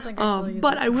 I don't think I still use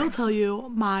But it. I will tell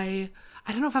you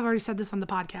I don't know if I've already said this on the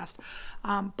podcast,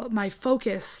 but my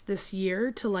focus this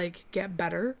year to like get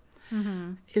better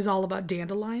is all about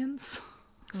dandelions.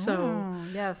 So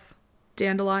yes.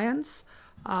 dandelions,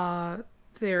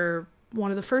 they're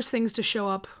one of the first things to show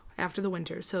up after the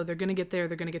winter. So they're going to get there.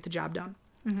 They're going to get the job done.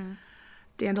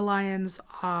 Dandelions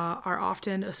are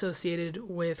often associated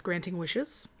with granting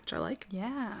wishes, which I like.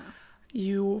 Yeah.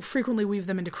 You frequently weave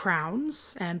them into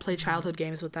crowns and play childhood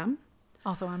games with them.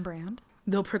 Also on brand.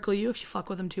 They'll prickle you if you fuck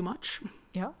with them too much.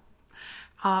 Yeah.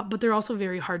 But they're also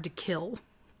very hard to kill.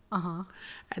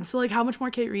 And so, like, how much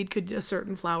more Kate Reed could a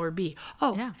certain flower be?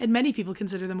 Oh, Yeah. and many people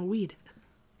consider them a weed.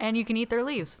 And you can eat their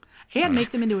leaves. And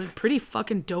make them into a pretty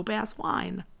fucking dope-ass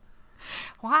wine.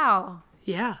 Wow.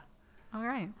 Yeah. All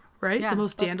right. Right? Yeah, The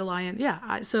most but- dandelion.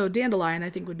 Yeah. So dandelion, I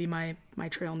think, would be my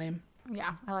trail name.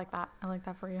 Yeah, I like that. I like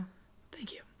that for you.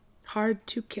 Thank you. Hard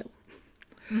to kill.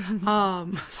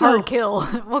 Hard So kill.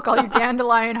 We'll call you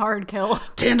Dandelion Hard Kill.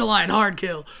 dandelion hard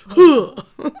kill.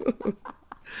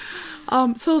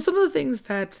 So some of the things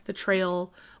that the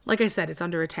trail, like I said, it's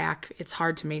under attack. It's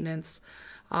hard to maintenance.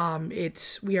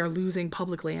 We are losing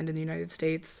public land in the United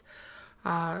States,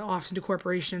 often to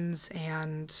corporations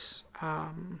and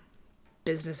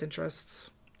business interests.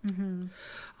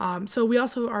 So we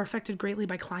also are affected greatly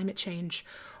by climate change.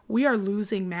 We are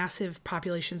losing massive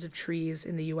populations of trees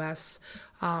in the U.S.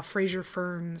 Fraser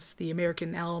ferns, the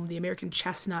American elm, the American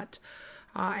chestnut.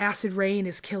 Acid rain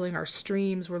is killing our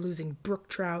streams. We're losing brook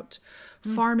trout.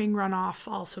 Farming runoff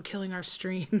also killing our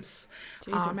streams.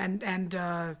 And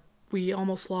We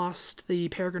almost lost the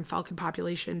peregrine falcon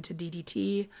population to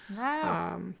DDT.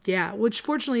 No. Yeah, which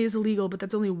fortunately is illegal, but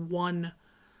that's only one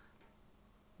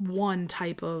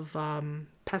type of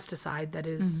pesticide that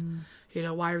is,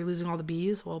 why are we losing all the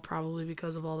bees? Well, probably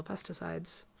because of all the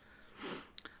pesticides.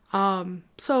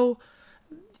 So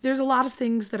there's a lot of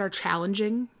things that are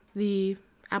challenging the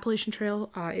Appalachian Trail.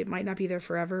 It might not be there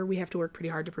forever. We have to work pretty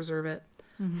hard to preserve it.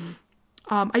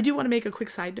 I do want to make a quick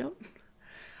side note.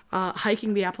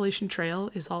 Hiking the Appalachian Trail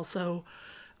is also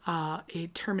a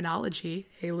terminology,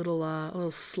 a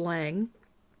little slang.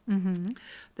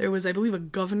 There was, I believe, a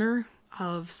governor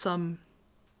of some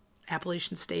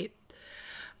Appalachian state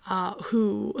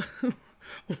who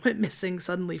went missing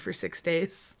suddenly for 6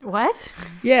 days. What?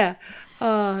 Yeah.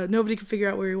 Nobody could figure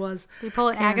out where he was. They pull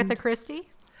an Agatha Christie?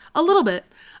 A little bit.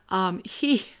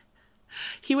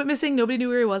 He went missing. Nobody knew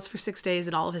where he was for 6 days,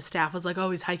 and all of his staff was like,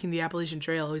 "Oh, he's hiking the Appalachian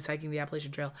Trail. Oh, he's hiking the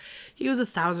Appalachian Trail." He was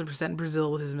 1,000% in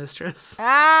Brazil with his mistress.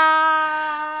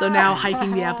 Ah! So now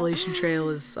hiking the Appalachian Trail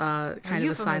is kind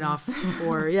of a sign off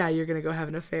for, you're gonna go have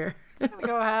an affair. I'm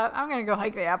gonna go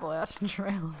hike the Appalachian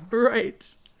Trail.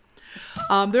 Right.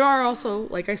 There are also,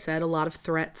 like I said, a lot of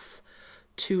threats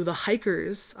to the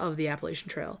hikers of the Appalachian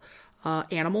Trail.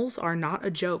 Animals are not a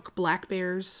joke. Black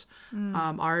bears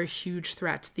are a huge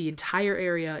threat. The entire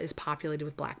area is populated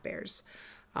with black bears.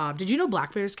 Did you know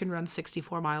black bears can run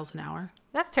 64 miles an hour?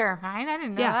 That's terrifying. I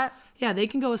didn't know that. Yeah, they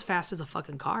can go as fast as a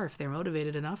fucking car if they're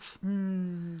motivated enough.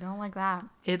 Don't like that.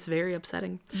 It's very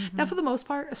upsetting. Now, for the most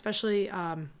part, especially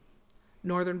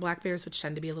northern black bears, which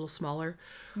tend to be a little smaller,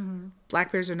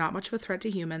 black bears are not much of a threat to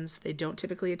humans. They don't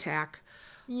typically attack.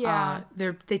 Yeah.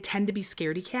 They tend to be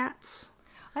scaredy cats.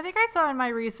 I think I saw in my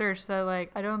research that,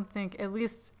 I don't think, at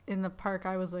least in the park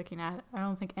I was looking at, I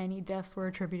don't think any deaths were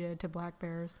attributed to black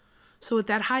bears. So at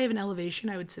that high of an elevation,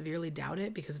 I would severely doubt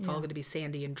it because it's all going to be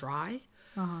sandy and dry.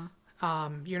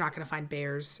 You're not going to find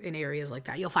bears in areas like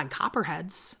that. You'll find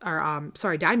copperheads, or,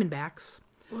 diamondbacks.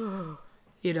 Ooh.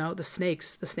 The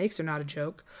snakes. The snakes are not a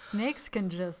joke. Snakes can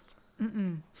just...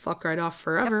 fuck right off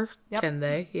forever, Yep. can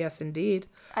they? Yes, indeed.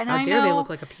 And How I dare they know look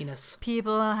like a penis?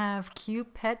 People have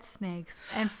cute pet snakes,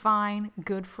 and fine,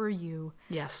 good for you.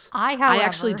 Yes. I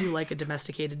actually do like a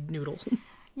domesticated noodle.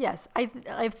 Yes,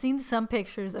 I've seen some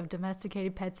pictures of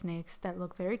domesticated pet snakes that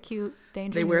look very cute.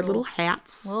 Danger They wear noodles, little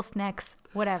hats. little snacks,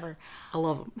 whatever. I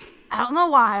love them. Out in the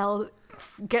wild,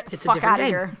 It's a fuck different out of game.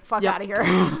 here. Fuck Yep. out of here.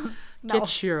 No.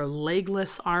 Get your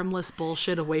legless, armless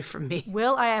bullshit away from me.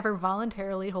 Will I ever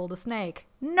voluntarily hold a snake?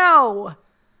 No.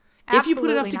 If you put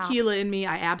enough Absolutely not. tequila in me,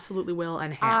 I absolutely will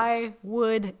and have. I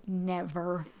would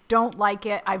never. Don't like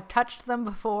it. I've touched them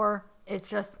before. It's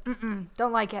just,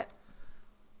 don't like it.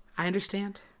 I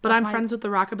understand. But That's I'm my- friends with the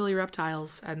rockabilly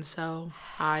reptiles, and so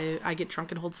I get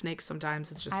drunk and hold snakes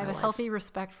sometimes. It's just I have my a life. healthy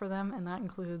respect for them, and that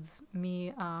includes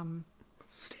me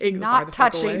Staying the not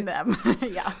farther fuck away. touching them.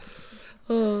 Yeah.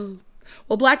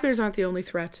 Well, black bears aren't the only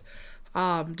threat.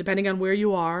 Depending on where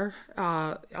you are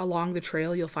along the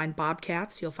trail, you'll find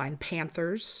bobcats, you'll find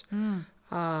panthers,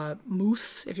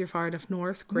 moose if you're far enough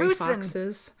north, gray Moosen.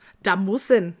 foxes. Da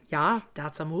Moosen. Yeah,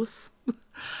 that's a moose.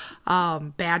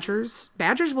 Badgers.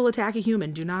 Badgers will attack a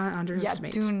human. Do not Yeah,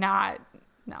 underestimate. do not.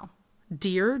 No.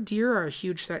 Deer are a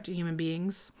huge threat to human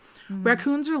beings. Mm-hmm.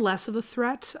 Raccoons are less of a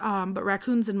threat, but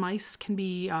raccoons and mice can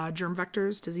be germ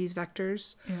vectors, disease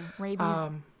vectors.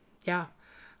 Rabies. Yeah.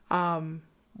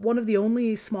 One of the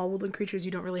only small woodland creatures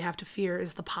you don't really have to fear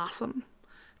is the possum.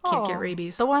 Can't get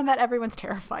rabies. The one that everyone's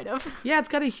terrified of. Yeah, it's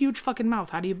got a huge fucking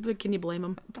mouth. Can you blame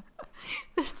him?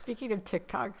 Speaking of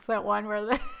TikToks, that one where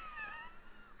the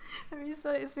have you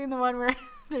seen the one where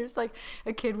there's like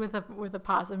a kid with a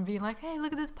possum being like, "Hey,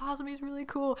 look at this possum, he's really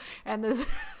cool," and this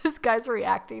guy's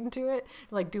reacting to it,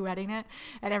 like duetting it,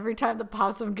 and every time the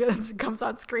possum comes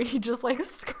on screen, he just like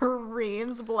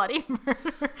screams bloody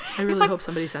murder. I really hope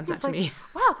somebody sends that to like, me.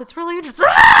 Wow, that's really interesting.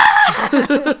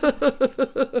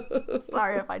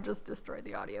 Sorry if I just destroyed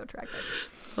the audio track.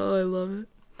 Oh, I love it.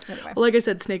 Anyway. Well, like I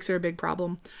said, snakes are a big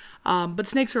problem. But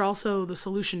snakes are also the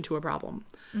solution to a problem.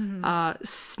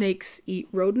 Snakes eat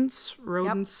rodents.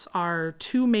 Rodents are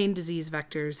two main disease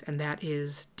vectors, and that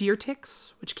is deer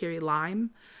ticks, which carry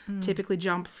Lyme, typically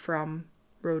jump from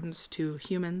rodents to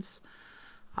humans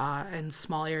in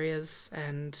small areas.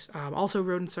 And also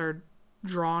rodents are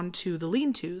drawn to the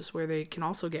lean-tos, where they can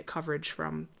also get coverage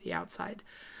from the outside.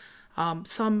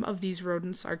 Some of these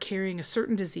rodents are carrying a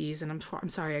certain disease, and I'm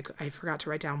sorry, I forgot to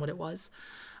write down what it was.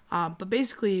 But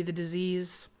basically, the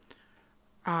disease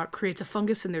creates a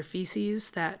fungus in their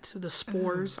feces that the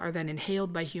spores are then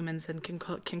inhaled by humans and can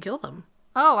kill them.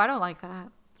 Oh, I don't like that.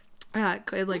 It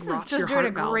like This is rots just your doing heart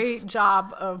a valves, great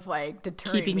job of like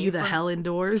deterring keeping me you the from hell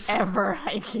indoors. ever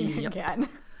hiking again.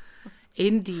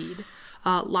 Indeed.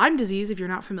 Lyme disease, if you're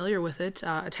not familiar with it,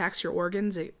 attacks your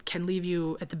organs. It can leave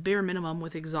you at the bare minimum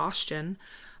with exhaustion,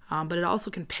 but it also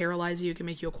can paralyze you. It can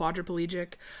make you a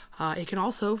quadriplegic. It can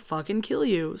also fucking kill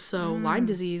you. So Lyme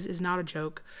disease is not a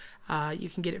joke. You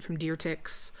can get it from deer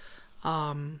ticks.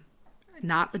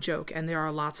 Not a joke. And there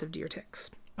are lots of deer ticks.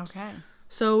 Okay.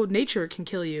 So nature can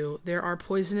kill you. There are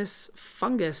poisonous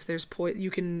fungus.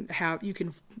 You can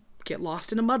get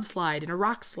lost in a mudslide, in a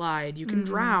rock slide. You can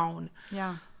drown.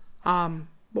 Yeah. You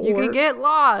You can get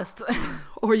lost.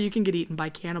 or you can get eaten by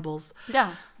cannibals.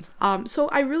 Yeah. So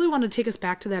I really want to take us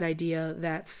back to that idea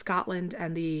that Scotland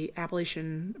and the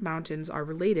Appalachian Mountains are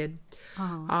related.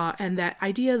 And that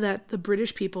idea that the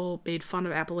British people made fun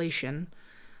of Appalachian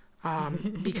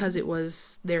because it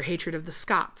was their hatred of the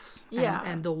Scots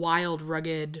and the wild,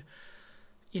 rugged,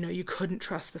 you couldn't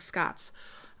trust the Scots.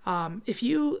 If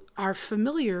you are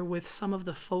familiar with some of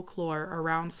the folklore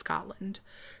around Scotland,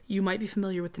 you might be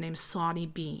familiar with the name Sawney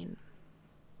Bean.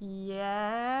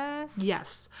 Yes.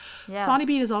 Yes. Yeah. Sawney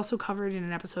Bean is also covered in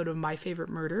an episode of My Favorite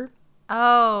Murder.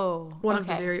 Oh. One of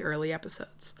the very early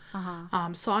episodes.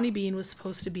 Sawney Bean was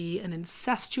supposed to be an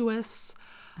incestuous,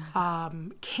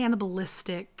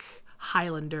 cannibalistic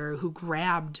Highlander who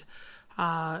grabbed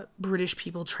British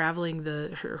people traveling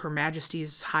Her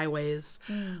Majesty's highways,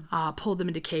 pulled them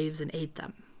into caves and ate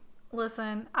them.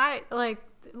 Listen,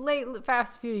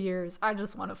 past few years, I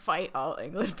just want to fight all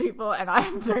English people, and I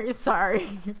am very sorry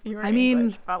if you're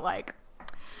English, but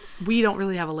we don't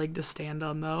really have a leg to stand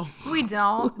on, though. We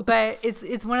don't, but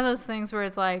it's one of those things where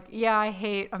it's like, yeah, I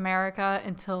hate America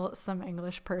until some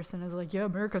English person is like, yeah,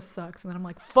 America sucks, and then I'm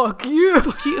like, fuck you.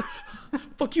 Fuck you.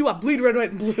 Fuck you, I bleed red, white,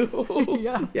 and blue.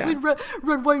 Yeah. Bleed red,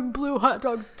 white, and blue hot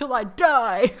dogs till I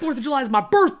die. 4th of July is my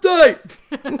birthday.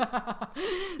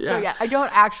 So yeah, I don't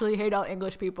actually hate all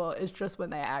English people. It's just when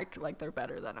they act like they're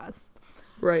better than us.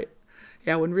 Right.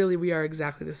 Yeah, when really we are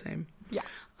exactly the same. Yeah.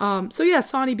 So yeah,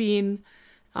 Sawney Bean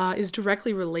is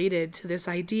directly related to this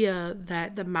idea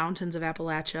that the mountains of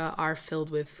Appalachia are filled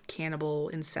with cannibal,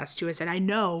 incestuous. And I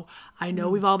know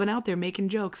we've all been out there making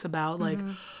jokes about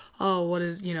oh, what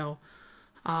is,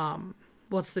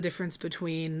 what's the difference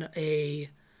between a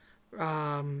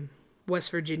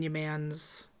West Virginia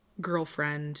man's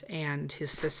girlfriend and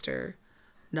his sister?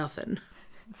 Nothing.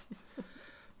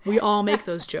 We all make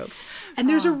those jokes. And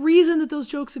there's a reason that those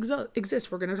jokes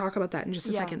exist. We're going to talk about that in just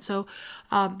a second. So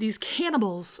these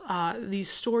cannibals, these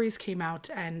stories came out,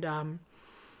 and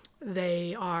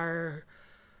they are,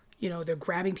 they're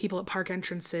grabbing people at park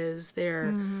entrances.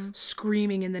 They're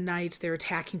screaming in the night. They're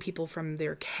attacking people from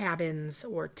their cabins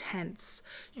or tents.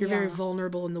 You're very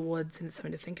vulnerable in the woods, and it's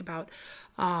something to think about.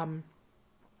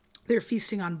 They're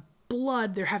feasting on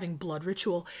blood. They're having blood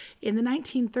ritual. In the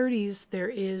 1930s, there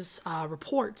is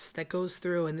reports that goes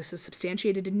through, and this is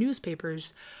substantiated in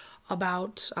newspapers,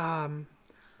 about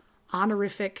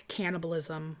honorific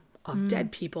cannibalism of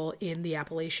dead people in the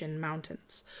Appalachian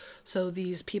Mountains. So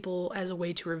these people, as a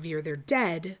way to revere their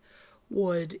dead,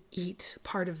 would eat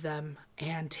part of them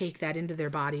and take that into their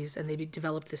bodies, and they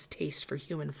developed this taste for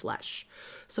human flesh.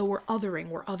 So we're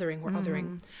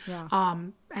othering. Yeah.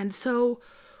 And so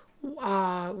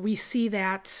we see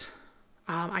that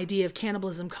idea of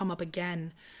cannibalism come up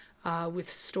again with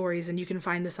stories, and you can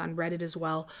find this on Reddit as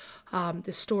well.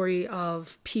 The story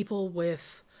of people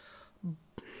with,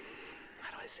 how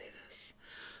do I say this?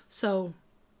 So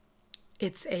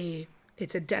it's a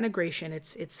denigration.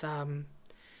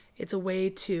 It's a way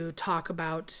to talk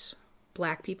about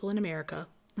Black people in America.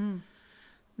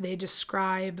 They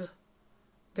describe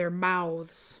their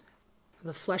mouths,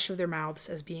 the flesh of their mouths,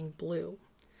 as being blue.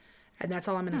 And that's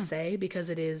all I'm going to say, because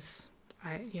it is,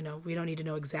 we don't need to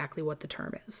know exactly what the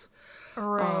term is.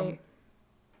 Right.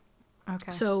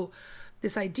 Okay. So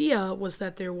this idea was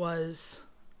that there was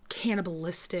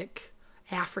cannibalistic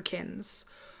Africans.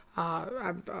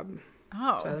 Sorry,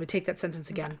 let me take that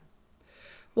sentence again.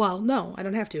 Well, no, I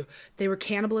don't have to. They were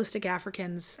cannibalistic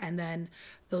Africans, and then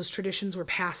those traditions were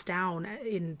passed down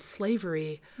in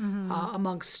slavery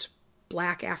amongst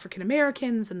Black African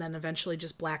Americans, and then eventually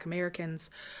just Black Americans.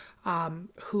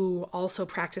 Who also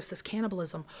practice this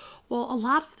cannibalism. Well, a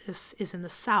lot of this is in the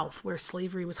South, where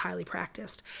slavery was highly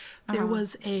practiced. There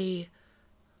was a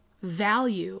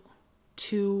value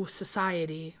to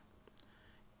society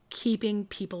keeping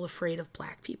people afraid of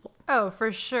Black people. Oh,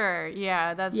 for sure.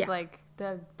 Yeah, that's like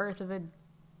the birth of the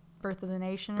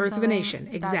nation. Birth of a nation,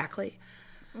 exactly.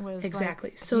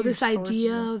 Exactly. So this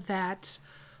idea that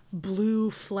blue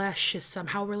flesh is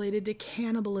somehow related to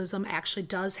cannibalism actually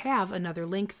does have another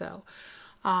link, though.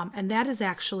 And that is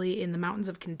actually in the mountains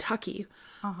of Kentucky.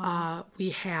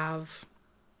 We have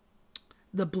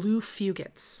the Blue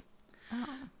Fugates.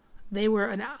 They were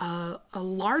a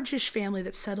largish family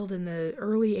that settled in the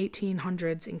early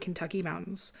 1800s in Kentucky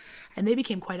mountains, and they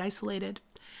became quite isolated.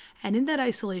 And in that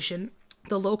isolation,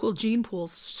 the local gene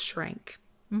pools shrank,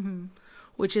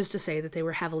 which is to say that they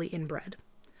were heavily inbred.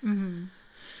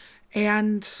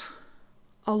 And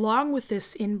along with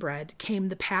this inbred came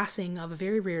the passing of a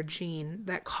very rare gene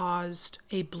that caused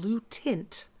a blue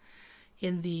tint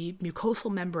in the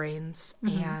mucosal membranes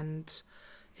and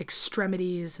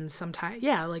extremities, and sometimes,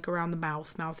 like around the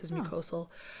mouth. Mouth is mucosal.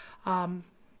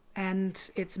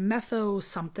 And it's metho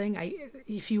something.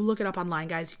 If you look it up online,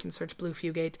 guys, you can search Blue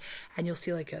Fugate and you'll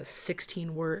see like a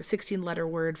 16 letter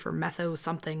word for metho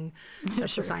something.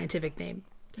 That's the scientific name.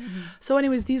 So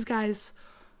anyways, these guys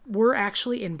were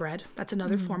actually inbred. That's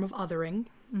another form of othering.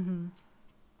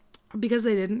 Because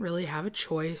they didn't really have a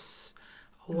choice,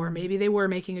 or maybe they were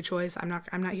making a choice. I'm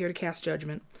not here to cast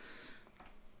judgment.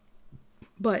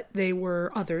 But they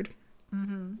were othered.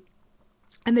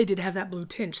 And they did have that blue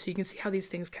tinge. So you can see how these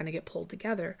things kind of get pulled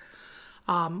together.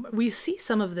 We see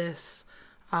some of this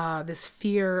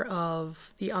fear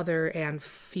of the other and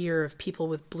fear of people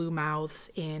with blue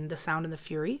mouths in The Sound and the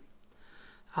Fury.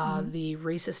 The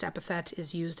racist epithet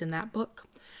is used in that book.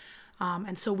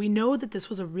 And so we know that this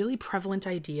was a really prevalent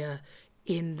idea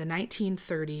in the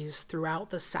 1930s throughout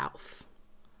the South.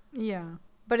 Yeah.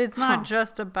 But it's not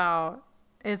just about,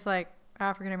 it's like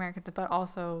African Americans, but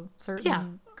also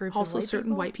certain groups also of white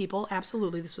certain people? white people.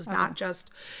 Absolutely. This was not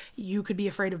just, you could be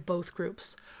afraid of both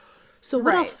groups. So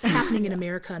what else was happening in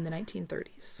America in the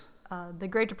 1930s? The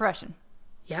Great Depression.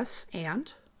 Yes,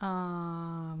 and?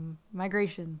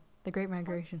 Migration. The Great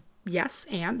Migration. Yes,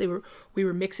 and we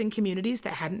were mixing communities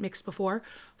that hadn't mixed before.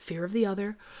 Fear of the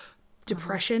other.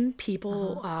 Depression.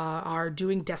 People are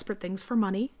doing desperate things for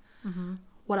money.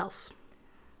 What else?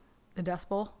 The Dust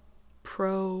Bowl.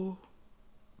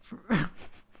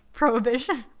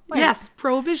 Prohibition? Wait. Yes,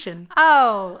 Prohibition.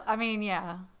 Oh, I mean,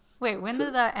 yeah. Wait, when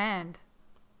did that end?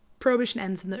 Prohibition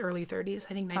ends in the early 30s.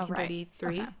 I think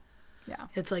 1933. Okay. Yeah.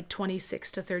 It's like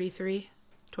 26 to 33,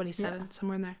 27,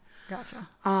 somewhere in there. Gotcha.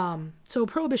 So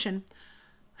Prohibition,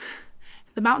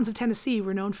 the mountains of Tennessee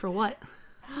were known for what?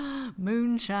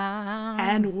 Moonshine.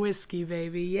 And whiskey,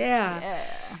 baby. Yeah.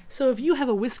 So if you have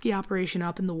a whiskey operation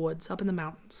up in the woods, up in the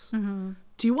mountains,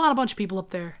 do you want a bunch of people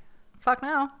up there? Fuck no.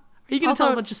 Are you going to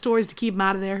tell a bunch of stories to keep them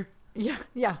out of there? Yeah.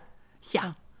 Yeah,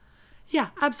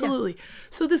 absolutely. Yeah.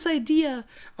 So this idea,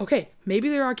 okay, maybe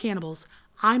there are cannibals.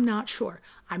 I'm not sure.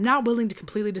 I'm not willing to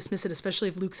completely dismiss it, especially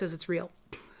if Luke says it's real.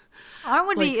 I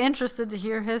would be interested to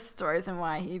hear his stories and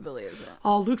why he believes it.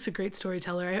 Oh, Luke's a great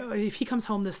storyteller. If he comes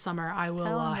home this summer, I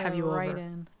will have you over.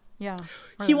 In. Yeah.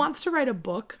 He wants to write a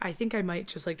book. I think I might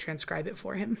just like transcribe it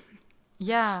for him.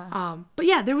 Yeah. But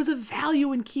yeah, there was a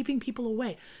value in keeping people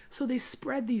away. So they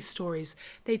spread these stories.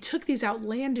 They took these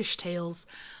outlandish tales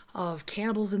of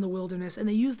cannibals in the wilderness and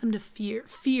they used them to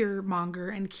fear monger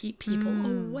and keep people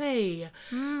away.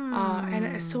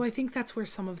 And so I think that's where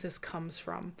some of this comes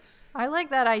from. I like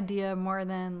that idea more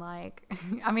than like,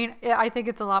 I mean, I think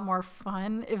it's a lot more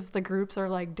fun if the groups are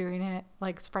like doing it,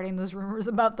 like spreading those rumors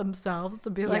about themselves to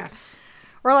be like,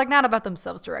 or like not about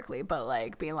themselves directly, but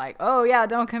like being like, oh yeah,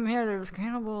 don't come here, there's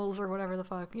cannibals or whatever the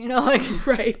fuck, you know, like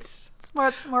right. It's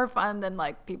much more fun than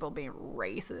like people being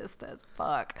racist as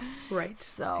fuck. Right.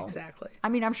 So exactly. I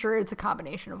mean, I'm sure it's a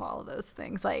combination of all of those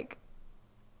things. Like,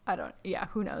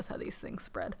 who knows how these things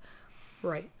spread.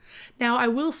 Right. Now I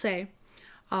will say,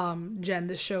 Jen,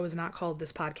 this show is not called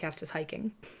This Podcast is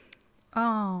Hiking.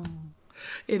 Oh.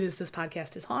 It is This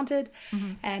Podcast is Haunted.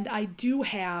 And I do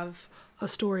have a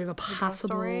story of a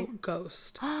possible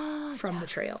ghost from the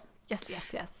trail.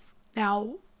 Yes.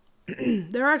 Now,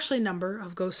 there are actually a number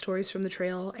of ghost stories from the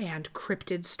trail and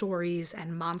cryptid stories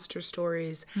and monster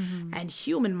stories and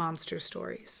human monster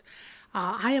stories.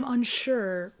 I am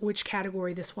unsure which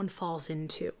category this one falls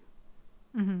into.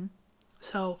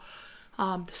 So,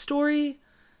 the story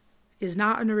is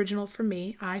not an original from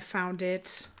me. I found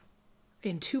it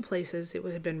in two places. It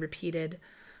would have been repeated.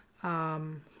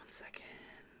 One second.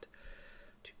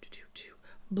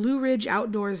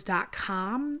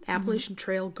 BlueRidgeOutdoors.com, Appalachian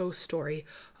Trail Ghost Story.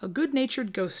 A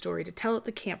good-natured ghost story to tell at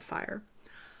the campfire.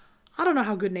 I don't know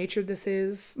how good-natured this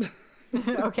is.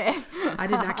 Okay. I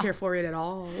did not care for it at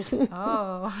all.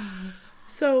 Oh.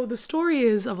 So the story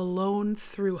is of a lone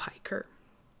thru hiker.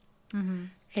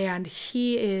 And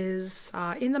he is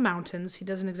in the mountains. He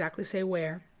doesn't exactly say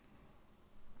where.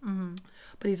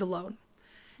 But he's alone.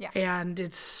 Yeah. And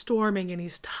it's storming and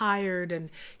he's tired and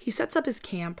he sets up his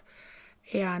camp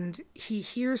And he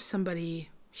hears somebody,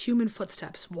 human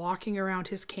footsteps, walking around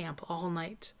his camp all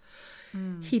night.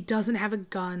 He doesn't have a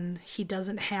gun. He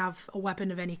doesn't have a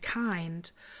weapon of any kind.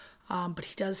 But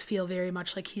he does feel very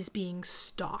much like he's being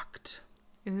stalked.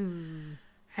 Ooh.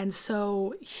 And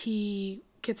so he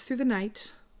gets through the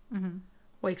night,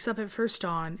 wakes up at first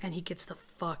dawn, and he gets the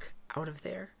fuck out of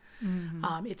there.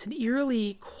 It's an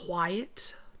eerily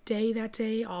quiet day that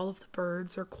day. All of the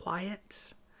birds are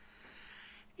quiet.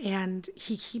 And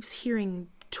he keeps hearing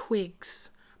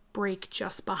twigs break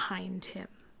just behind him.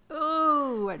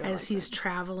 Ooh, I don't as like he's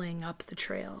traveling up the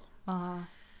trail. Uh-huh.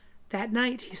 That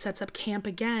night, he sets up camp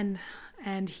again,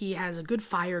 and he has a good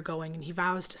fire going, and he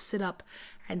vows to sit up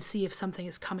and see if something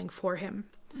is coming for him.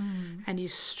 And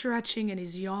he's stretching and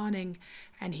he's yawning,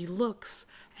 and he looks,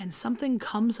 and something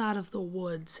comes out of the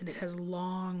woods, and it has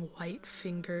long white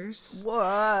fingers. What?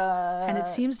 And it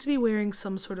seems to be wearing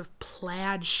some sort of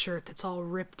plaid shirt that's all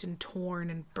ripped and torn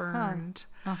and burned.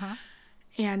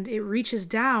 And it reaches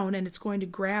down, and it's going to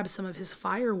grab some of his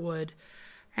firewood,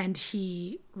 and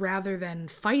he, rather than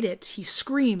fight it, he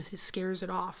screams. He scares it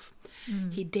off.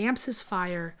 He damps his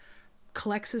fire,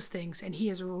 collects his things, and he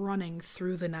is running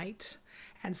through the night.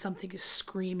 And something is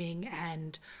screaming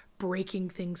and breaking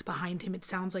things behind him. It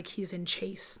sounds like he's in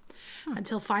chase.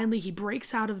 Until finally he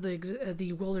breaks out of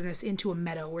the wilderness into a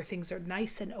meadow where things are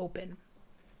nice and open.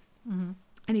 And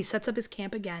he sets up his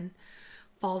camp again,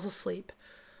 falls asleep,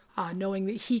 knowing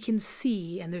that he can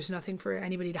see and there's nothing for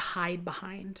anybody to hide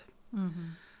behind.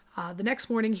 The next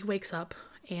morning he wakes up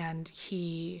and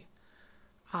he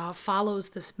follows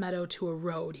this meadow to a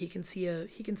road. He can see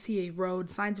a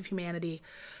road, signs of humanity.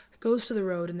 Goes to the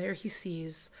road, and there he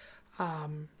sees a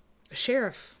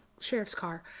sheriff's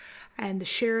car, and the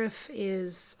sheriff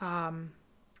is on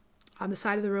the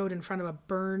side of the road in front of a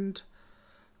burned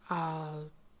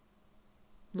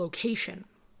location,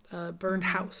 a burned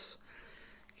house.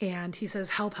 And he says,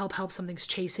 help, help, help, something's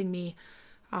chasing me.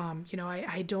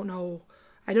 I don't know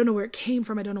where it came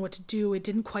from. I don't know what to do. It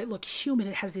didn't quite look human.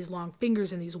 It has these long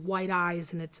fingers and these white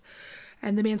eyes, and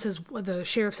the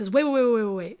sheriff says,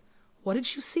 wait. What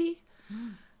did you see?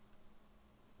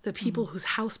 The people whose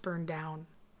house burned down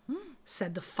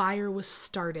said the fire was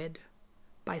started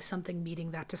by something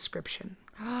meeting that description.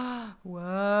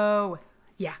 Whoa.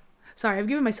 Yeah. Sorry, I've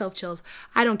given myself chills.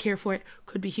 I don't care for it.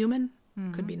 Could be human.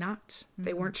 Could be not.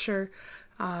 They weren't sure.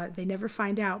 They never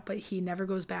find out, but he never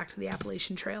goes back to the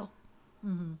Appalachian Trail.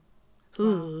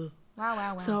 Wow.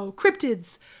 So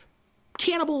cryptids,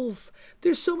 cannibals,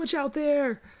 there's so much out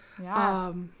there.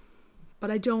 Yeah. But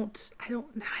I don't,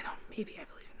 maybe I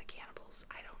believe in the cannibals.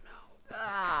 I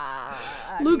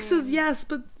don't know. Luke says yes,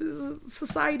 but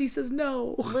society says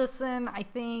no. Listen, I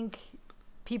think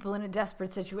people in a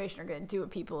desperate situation are going to do what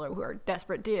people who are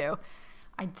desperate do.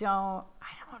 I don't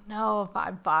know if I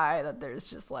buy that there's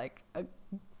just like a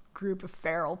group of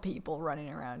feral people running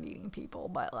around eating people,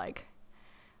 but like,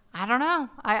 I don't know.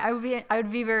 I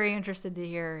would be very interested to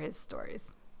hear his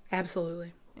stories.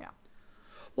 Absolutely. Yeah.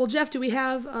 Well, Jeff, do we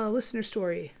have a listener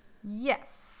story?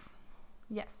 Yes,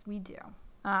 we do.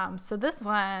 So this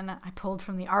one I pulled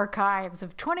from the archives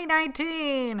of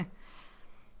 2019.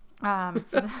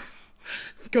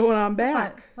 Going on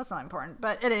back. That's not important,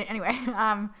 but anyway.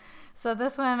 So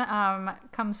this one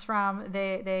comes from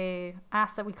they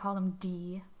asked that we call him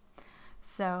D.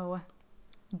 So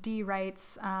D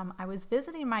writes, I was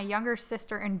visiting my younger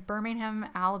sister in Birmingham,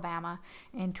 Alabama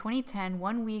in 2010,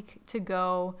 1 week to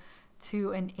go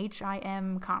to an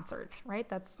HIM concert, right?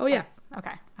 Yeah.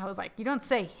 Okay. I was like, you don't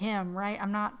say him, right? I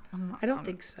don't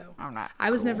think so. I'm not. I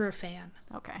was cool. never a fan.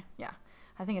 Okay. Yeah.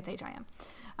 I think it's HIM.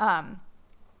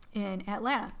 In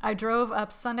Atlanta. I drove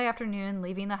up Sunday afternoon,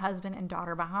 leaving the husband and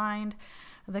daughter behind.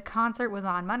 The concert was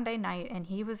on Monday night, and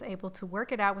he was able to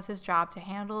work it out with his job to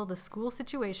handle the school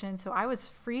situation, so I was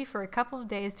free for a couple of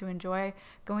days to enjoy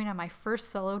going on my first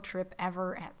solo trip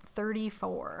ever at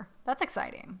 34. That's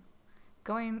exciting.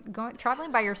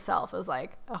 Traveling by yourself is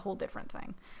like a whole different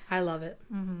thing. I love it.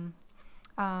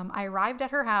 I arrived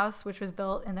at her house, which was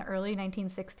built in the early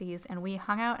 1960s, and we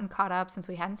hung out and caught up since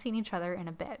we hadn't seen each other in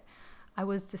a bit. I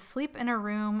was to sleep in a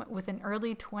room with an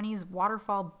early 20s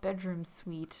waterfall bedroom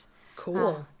suite.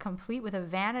 Cool. Complete with a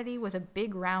vanity with a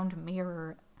big round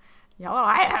mirror.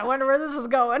 I wonder where this is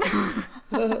going.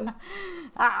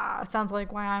 Sounds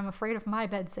like why I'm afraid of my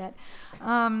bed set.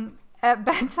 At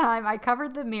bedtime, I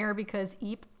covered the mirror because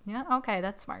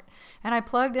that's smart. And I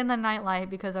plugged in the nightlight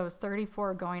because I was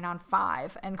 34 going on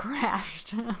 5 and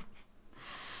crashed.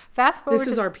 Fast forward. This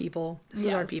is our people. This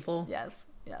is our people. Yes,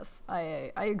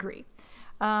 I agree.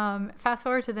 Fast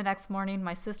forward to the next morning,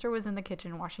 my sister was in the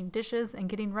kitchen washing dishes and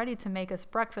getting ready to make us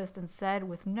breakfast and said,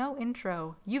 with no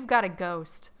intro, "You've got a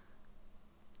ghost."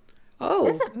 Oh.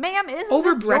 Isn't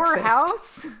over this breakfast. your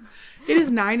house? It is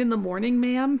 9 a.m,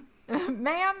 ma'am.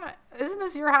 Ma'am, isn't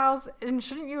this your house? And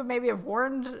shouldn't you maybe have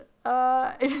warned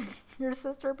your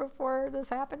sister before this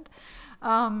happened?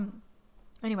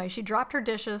 Anyway, she dropped her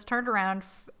dishes, turned around,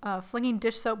 flinging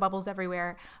dish soap bubbles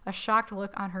everywhere, a shocked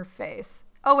look on her face.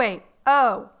 Oh, wait.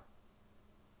 Oh,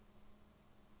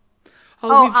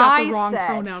 we've got I the wrong said-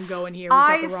 pronoun going here. We've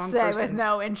got the wrong I said person. with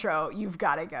no intro, "You've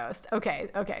got a ghost."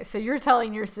 Okay. So you're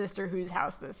telling your sister whose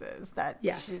house this is that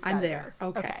Yes, she's got I'm a there. ghost.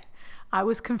 Okay. I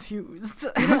was confused.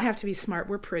 You don't have to be smart.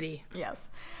 We're pretty. Yes.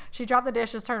 She dropped the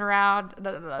dishes, turned around,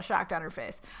 shocked on her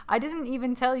face. "I didn't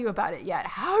even tell you about it yet."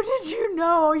 "How did you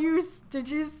know? Did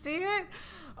you see it?"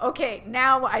 Okay,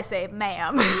 now I say,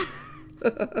 "Ma'am."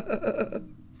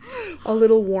 A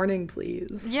little warning,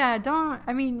 please. Yeah,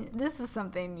 this is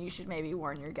something you should maybe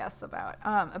warn your guests about.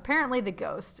 Apparently the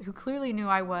ghost, who clearly knew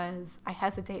I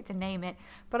hesitate to name it,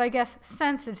 but I guess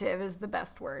sensitive is the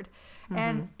best word,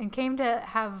 and came to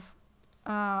have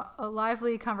a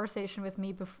lively conversation with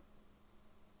me before.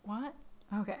 What?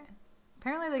 Okay.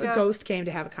 Apparently the ghost came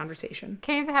to have a conversation.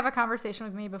 Came to have a conversation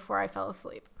with me before I fell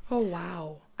asleep. Oh,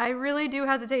 wow. I really do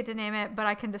hesitate to name it, but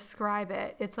I can describe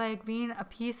it. It's like being a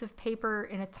piece of paper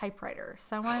in a typewriter.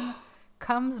 Someone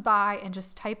comes by and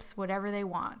just types whatever they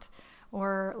want.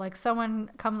 Or like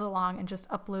someone comes along and just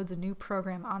uploads a new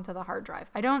program onto the hard drive.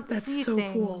 I don't see so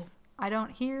things. cool. I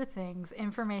don't hear things.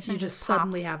 Information You just pops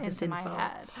suddenly have this into info. my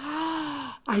head.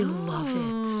 I love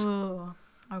it. Ooh.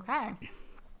 Okay.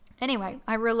 Anyway,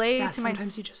 I relay Yeah, to my...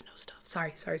 sometimes you just know stuff.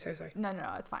 Sorry.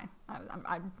 No, it's fine.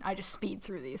 I just speed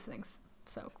through these things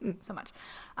so much.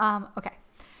 Okay.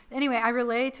 Anyway, I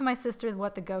relayed to my sister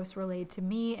what the ghost relayed to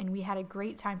me, and we had a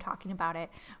great time talking about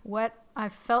it, what I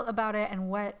felt about it, and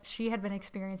what she had been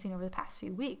experiencing over the past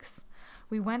few weeks.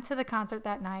 We went to the concert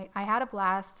that night. I had a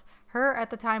blast. Her,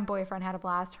 at the time, boyfriend had a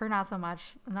blast. Her, not so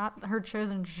much. Not her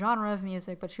chosen genre of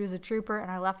music, but she was a trooper, and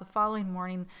I left the following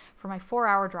morning for my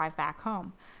 4-hour drive back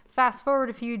home. Fast forward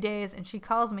a few days, and she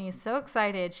calls me so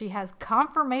excited. She has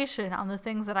confirmation on the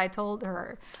things that I told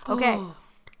her. Okay. Oh.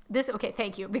 Okay,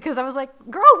 thank you. Because I was like,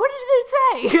 girl, what did it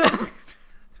say?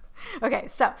 Okay,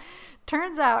 so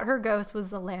turns out her ghost was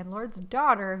the landlord's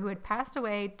daughter who had passed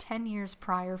away 10 years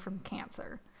prior from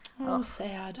cancer. Oh,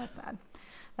 sad. That's sad.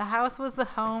 The house was the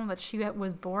home that she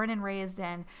was born and raised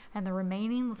in, and the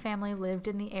remaining family lived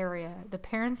in the area. The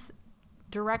parents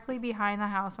directly behind the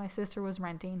house my sister was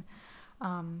renting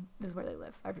is where they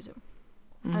live, I presume.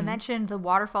 Mm-hmm. I mentioned the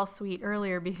waterfall suite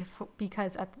earlier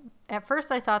because at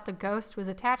first I thought the ghost was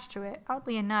attached to it.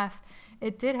 Oddly enough,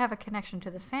 it did have a connection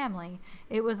to the family.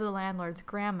 It was the landlord's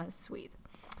grandma's suite.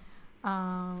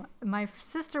 My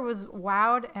sister was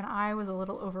wowed, and I was a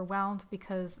little overwhelmed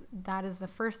because that is the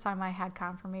first time I had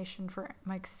confirmation for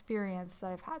my experience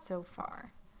that I've had so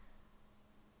far.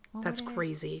 That's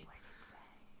crazy.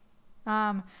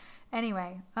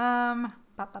 Anyway,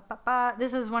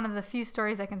 this is one of the few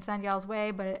stories I can send y'all's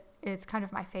way, but it's kind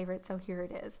of my favorite, so here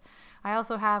it is. I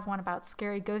also have one about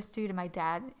scary ghost dude in my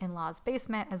dad-in-law's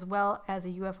basement, as well as a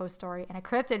UFO story and a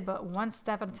cryptid, but one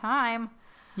step at a time.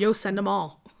 Yo, send them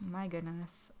all. My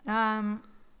goodness. Yeah.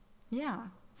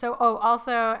 So,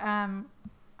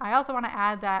 I also want to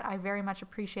add that I very much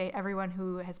appreciate everyone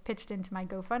who has pitched into my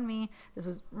GoFundMe. This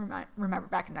was, remember,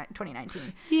 back in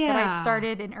 2019. Yeah. That I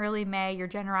started in early May. Your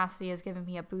generosity has given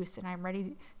me a boost, and I'm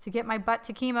ready to get my butt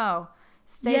to chemo.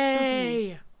 Stay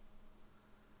Yay.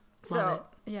 spooky. Love it.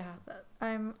 Yeah,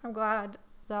 I'm glad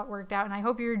that worked out, and I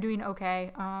hope you're doing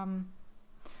okay. I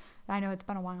know it's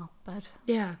been a while, but...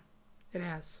 Yeah, it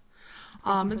has.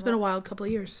 It's been a wild couple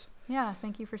of years. Yeah,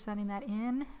 thank you for sending that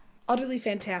in. Utterly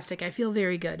fantastic. I feel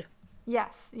very good.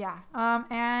 Yes, yeah.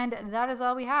 And that is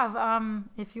all we have.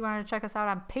 If you want to check us out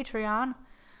on Patreon,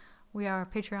 we are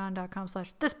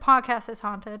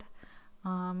patreon.com/thispodcastishaunted.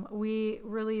 We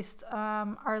released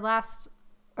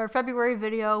our February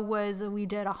video was we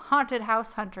did a haunted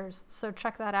house hunters. So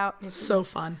check that out. If So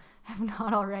fun. you have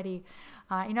not already.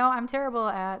 I'm terrible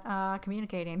at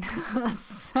communicating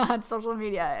on social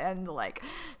media, and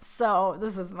so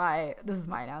this is my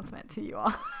announcement to you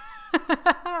all.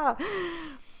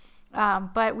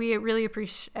 But we really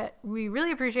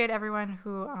appreciate everyone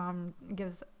who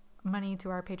gives money to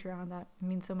our Patreon. That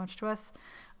means so much to us.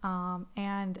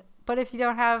 But if you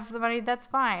don't have the money, that's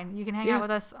fine. You can hang out with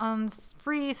us on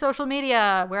free social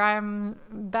media where I'm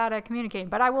bad at communicating,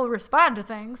 but I will respond to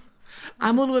things.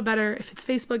 I'm a little bit better. If it's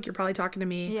Facebook, you're probably talking to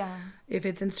me. Yeah. If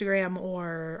it's Instagram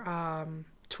or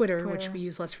Twitter, which we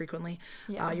use less frequently,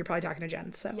 Yeah. you're probably talking to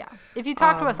Jen. So Yeah. If you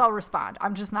talk to us, I'll respond.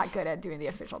 I'm just not good at doing the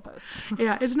official posts.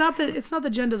 yeah, it's not that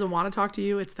Jen doesn't want to talk to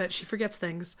you. It's that she forgets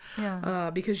things.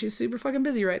 Yeah. Because she's super fucking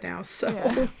busy right now. So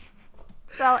Yeah.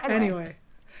 So anyway,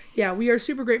 yeah, we are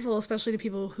super grateful, especially to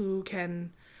people who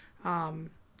can, even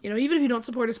if you don't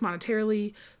support us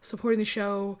monetarily, supporting the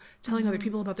show, telling other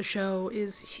people about the show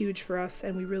is huge for us,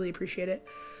 and we really appreciate it.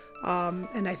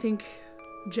 And I think,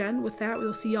 Jen, with that,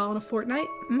 we'll see y'all in a fortnight.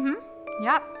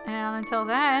 Yep. And until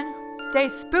then, stay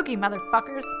spooky,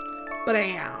 motherfuckers. But I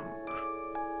am.